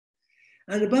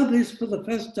 And above this, for the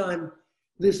first time,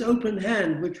 this open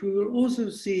hand, which we will also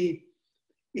see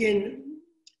when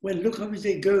Le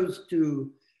Corbusier goes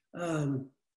to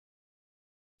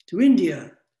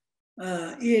India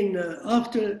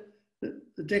after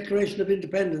the Declaration of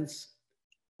Independence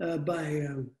by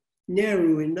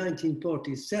Nehru in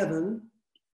 1947,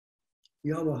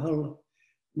 Jawaharlal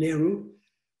Nehru.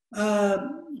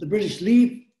 The British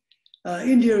leave.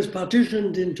 India is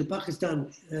partitioned into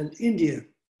Pakistan and India.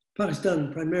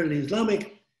 Pakistan primarily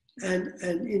Islamic, and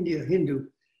India Hindu.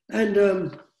 And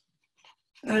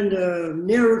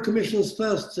Nehru commissions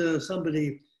first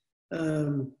somebody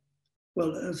named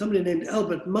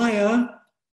Albert Meyer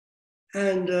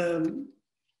and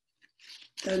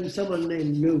someone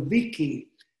named Nowicki,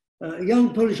 a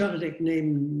young Polish architect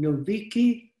named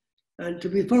Nowicki, and to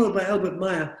be followed by Albert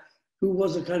Meyer, who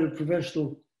was a kind of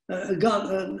professional, an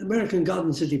American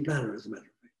garden city planner, as a matter of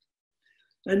fact.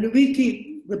 And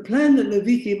Nowicki, the plan that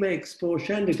Nowicki makes for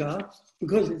Chandigarh,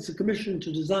 because it's a commission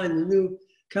to design the new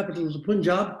capital of the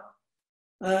Punjab,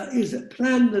 is a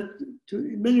plan that,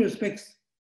 in many respects,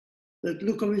 that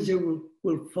Le Corbusier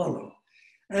will follow.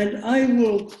 And I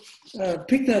will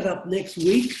pick that up next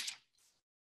week,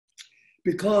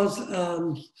 because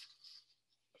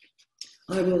I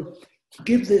will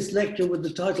give this lecture with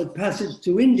the title Passage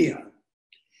to India.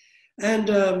 And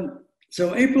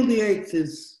so April the 8th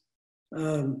is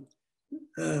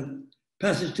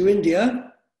Passage to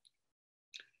India.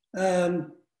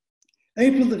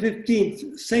 April the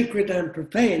 15th, Sacred and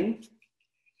Profane.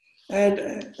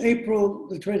 And April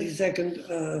the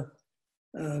 22nd,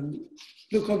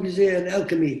 Le Corbusier and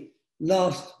Alchemy,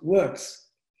 Last Works.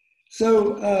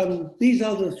 So these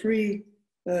are the three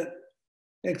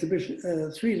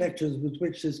three lectures with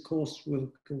which this course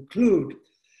will conclude.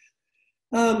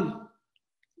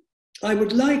 I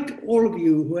would like all of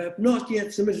you who have not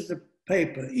yet submitted a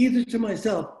paper, either to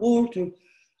myself or to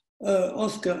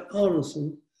Oscar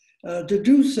Arneson, to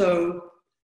do so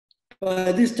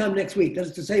by this time next week, that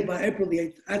is to say by April the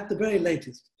 8th at the very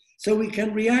latest, so we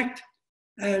can react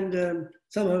and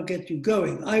somehow get you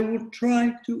going. I will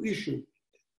try to issue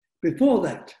before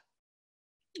that,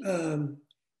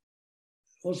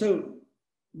 also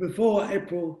before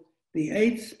April the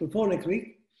 8th, before next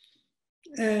week,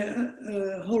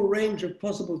 a whole range of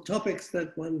possible topics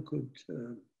that one could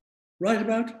write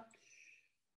about,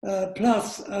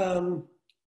 plus a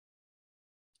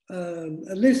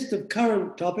list of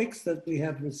current topics that we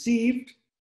have received,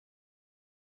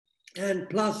 and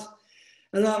plus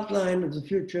an outline of the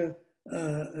future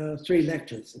 3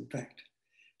 lectures, in fact.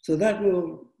 So that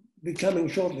will be coming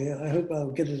shortly. I hope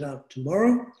I'll get it out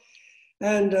tomorrow.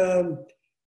 And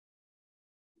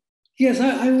yes,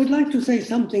 I would like to say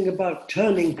something about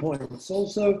turning points,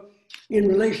 also in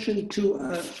relation to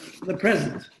the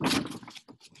present,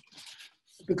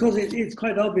 because it's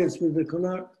quite obvious with the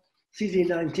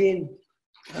CD19.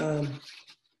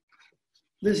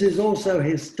 This is also a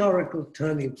historical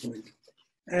turning point,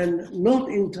 and not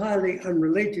entirely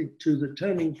unrelated to the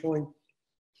turning point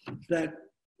that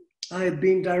I have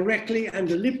been directly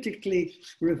and elliptically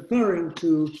referring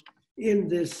to in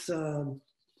this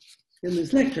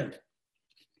lecture.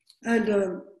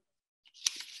 And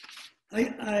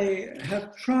I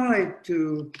have tried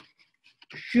to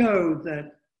show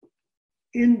that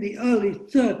in the early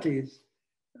 30s,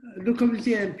 Le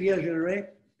Corbusier and Pierre Jeanneret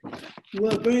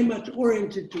were very much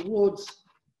oriented towards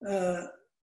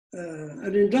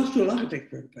an industrial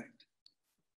architecture, in fact,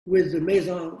 with the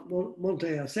Maison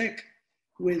Montée à Sec,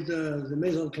 with the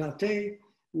Maison Clarté,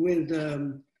 with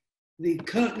the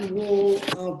curtain wall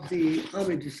of the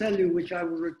Armée du Salut, which I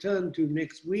will return to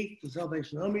next week, the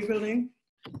Salvation Army building,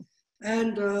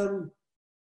 and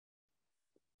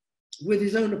with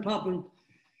his own apartment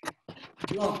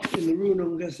block in the Rue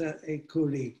Nongessa et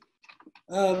Colli.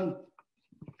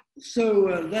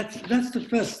 So that's the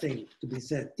first thing to be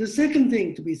said. The second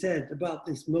thing to be said about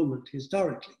this moment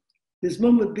historically, this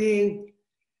moment being,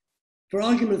 for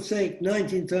argument's sake,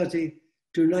 1930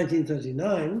 to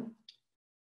 1939,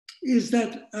 is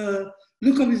that Le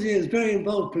Corbusier is very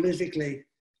involved politically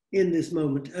in this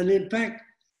moment, and in fact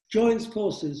joins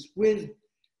forces with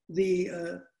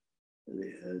the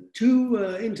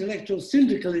 2 intellectual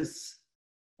syndicalists,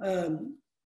 and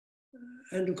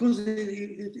of course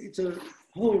it's a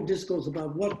whole discourse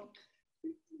about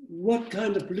what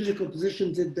kind of political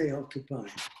positions did they occupy?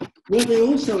 Were they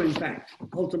also, in fact,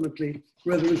 ultimately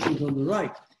revolutions on the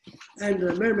right? And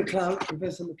Mary McLeod,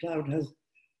 Professor McLeod,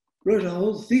 wrote a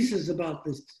whole thesis about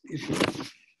this issue.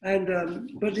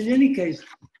 And but in any case,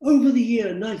 over the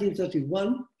year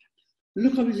 1931, Le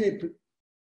Corbusier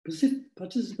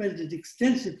participated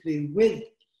extensively with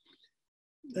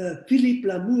Philippe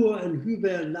Lamour and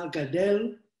Hubert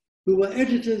Lagardelle, who were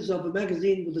editors of a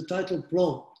magazine with the title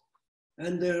Plan.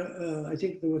 And I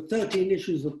think there were 13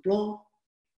 issues of Plan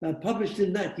published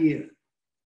in that year.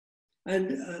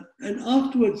 And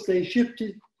afterwards, they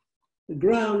shifted the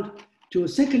ground to a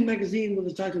second magazine with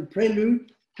the title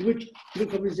Prelude, to which Le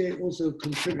Corbusier also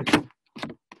contributed.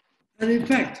 And in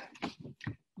fact,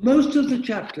 most of the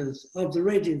chapters of The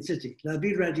Radiant City, La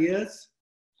Ville Radieuse,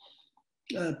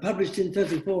 published in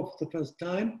 1934 for the first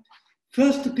time,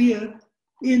 first appeared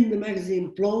in the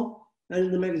magazine Plan and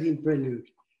in the magazine Prelude.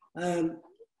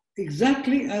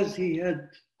 Exactly as he had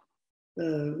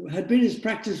been his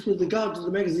practice with regard to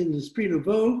the magazine L'Esprit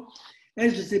Nouveau,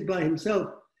 edited by himself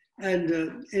and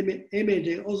Aimé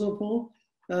des Enfants,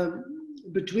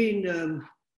 between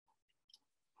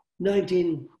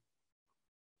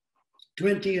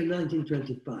 1920 and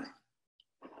 1925.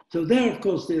 So there, of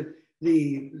course, the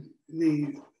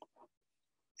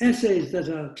essays that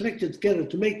are collected together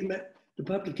to make the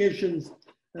publications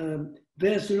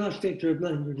Vers une architecture of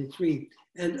 1923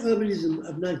 and Urbanism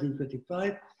of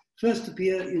 1925 first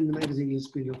appear in the magazine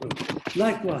L'Esprit Nouveau.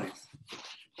 Likewise,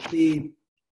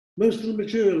 most of the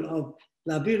material of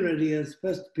La Ville Radieuse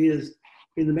first appears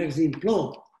in the magazine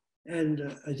Plan, and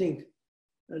I think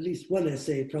at least one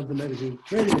essay from the magazine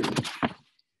Prelude.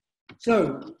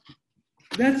 So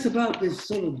that's about this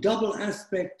sort of double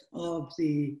aspect of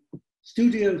the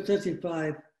Studio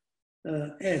 35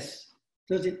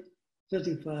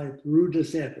 35 Rue de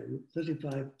Sèvres,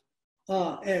 35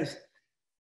 RS,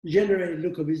 generated Le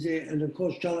Corbusier and of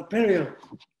course Charlotte Perriand.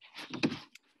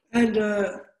 And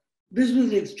this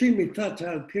was an extremely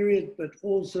fertile period, but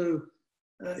also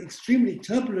extremely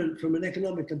turbulent from an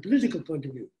economic and political point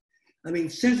of view. I mean,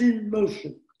 set in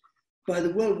motion by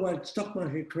the worldwide stock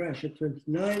market crash of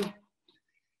 29,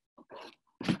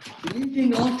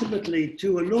 leading ultimately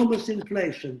to enormous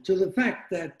inflation, to the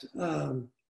fact that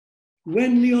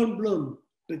when Léon Blum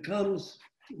becomes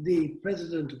the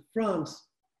president of France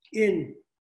in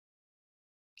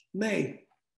May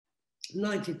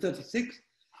 1936,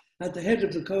 at the head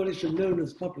of the coalition known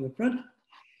as Popular Front,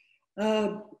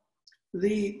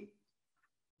 the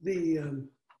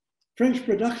French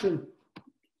production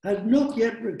had not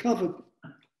yet recovered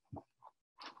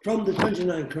from the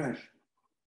 29 crash.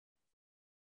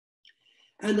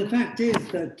 And the fact is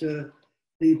that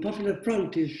the Popular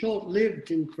Front is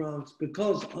short-lived in France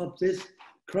because of this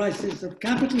crisis of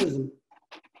capitalism.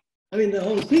 I mean, the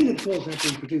whole thing, of course, has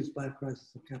been produced by a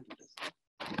crisis of capitalism.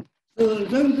 So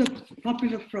although the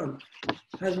Popular Front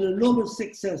has an enormous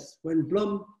success when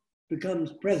Blum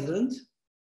becomes president,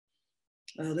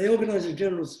 they organize a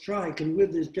general strike, and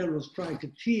with this general strike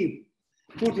achieve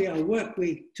 40-hour work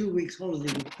week, 2 weeks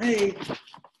holiday with pay,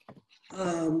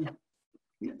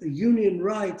 union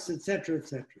rights, etc.,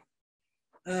 etc.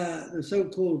 The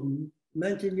so-called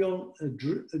Matignon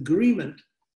Agreement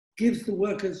gives the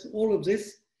workers all of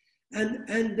this,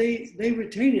 and they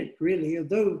retain it really,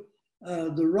 although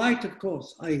the right, of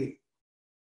course, i.e.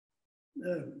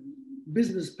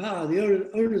 Business power, the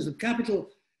owners of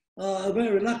capital are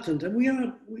very reluctant, and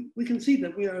we can see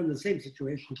that we are in the same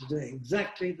situation today,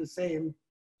 exactly the same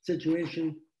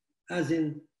situation as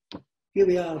in, here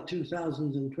we are,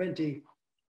 2020,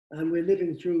 and we're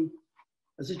living through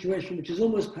a situation which is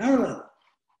almost parallel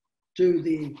to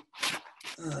the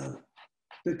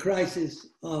crisis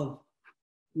of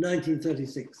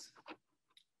 1936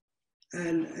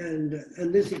 and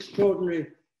this extraordinary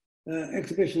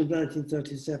exhibition of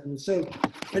 1937. So,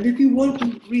 and if you want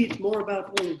to read more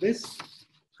about all of this,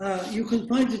 you can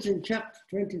find it in chapter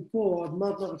 24 of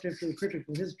Modern Architecture and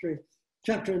Critical History,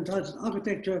 chapter entitled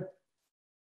Architecture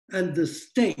and the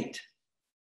State,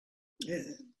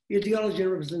 Ideology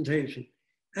and Representation.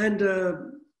 And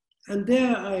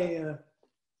there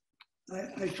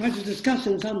I try to discuss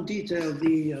in some detail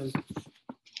the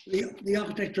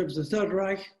architecture of the Third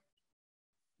Reich,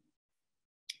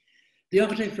 the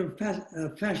architecture of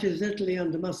fascist Italy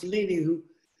under Mussolini,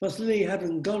 Mussolini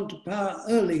having gone to power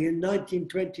early in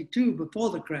 1922, before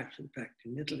the crash, in fact,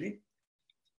 in Italy,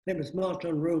 famous March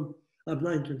on Rome of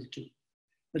 1922.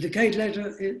 A decade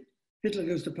later, Hitler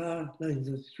goes to power,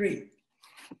 1933.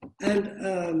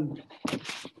 And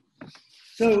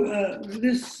so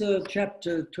this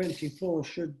chapter 24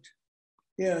 should,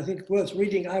 I think worth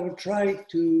reading. I will try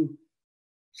to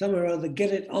somehow or other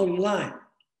get it online.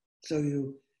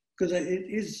 So because it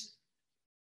is,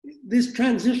 this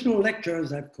transitional lecture,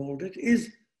 as I've called it,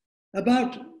 is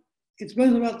about, it's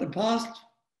both about the past,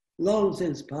 long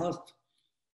since past,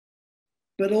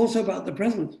 but also about the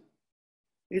present.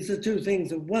 It's the two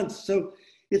things at once. So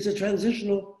it's a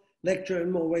transitional lecture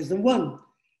in more ways than one.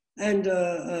 And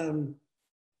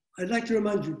I'd like to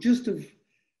remind you just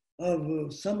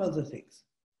of some other things.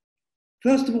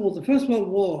 First of all, the First World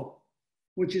War,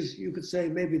 which is, you could say,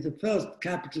 maybe the first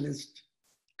capitalist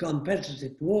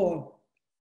competitive war,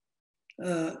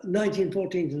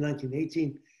 1914 to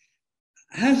 1918,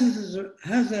 has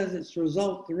as its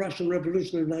result the Russian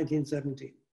Revolution of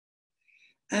 1917.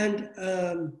 And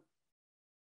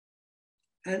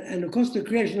of course, the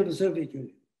creation of the Soviet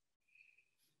Union.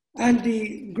 And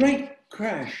the great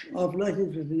crash of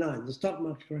 1959, the stock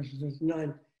market crash of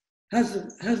 1959,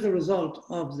 has the result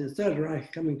of the Third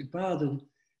Reich coming to power,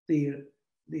 the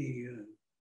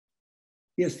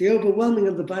overwhelming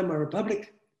of the Weimar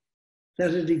Republic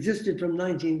that had existed from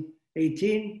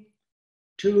 1918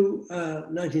 to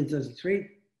 1933.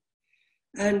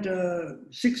 And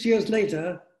 6 years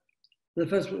later,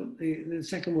 the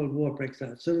Second World War breaks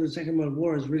out. So the Second World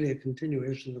War is really a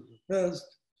continuation of the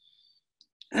first.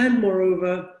 And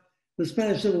moreover, the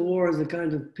Spanish Civil War is a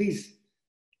kind of peace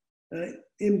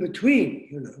in between,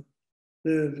 you know,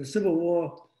 the Civil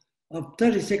War of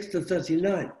 36 to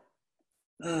 39,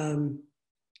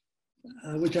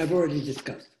 which I've already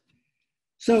discussed.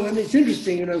 So, and it's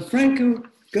interesting, you know, Franco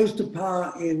goes to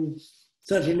power in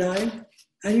 39,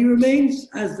 and he remains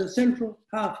as the central,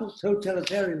 powerful,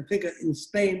 totalitarian figure in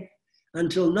Spain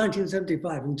until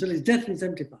 1975, until his death in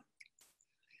 75.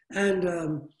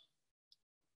 And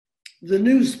the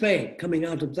new Spain coming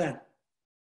out of that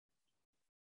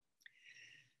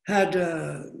had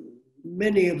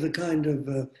many of the kind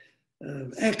of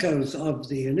echoes of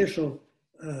the initial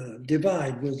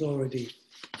divide was already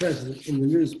present in the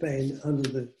new Spain under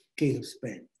the King of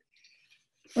Spain.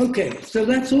 Okay, so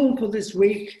that's all for this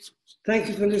week. Thank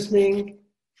you for listening.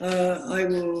 I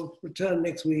will return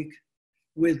next week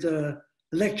with a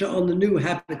lecture on the new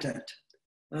habitat.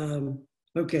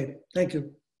 Okay, thank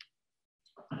you.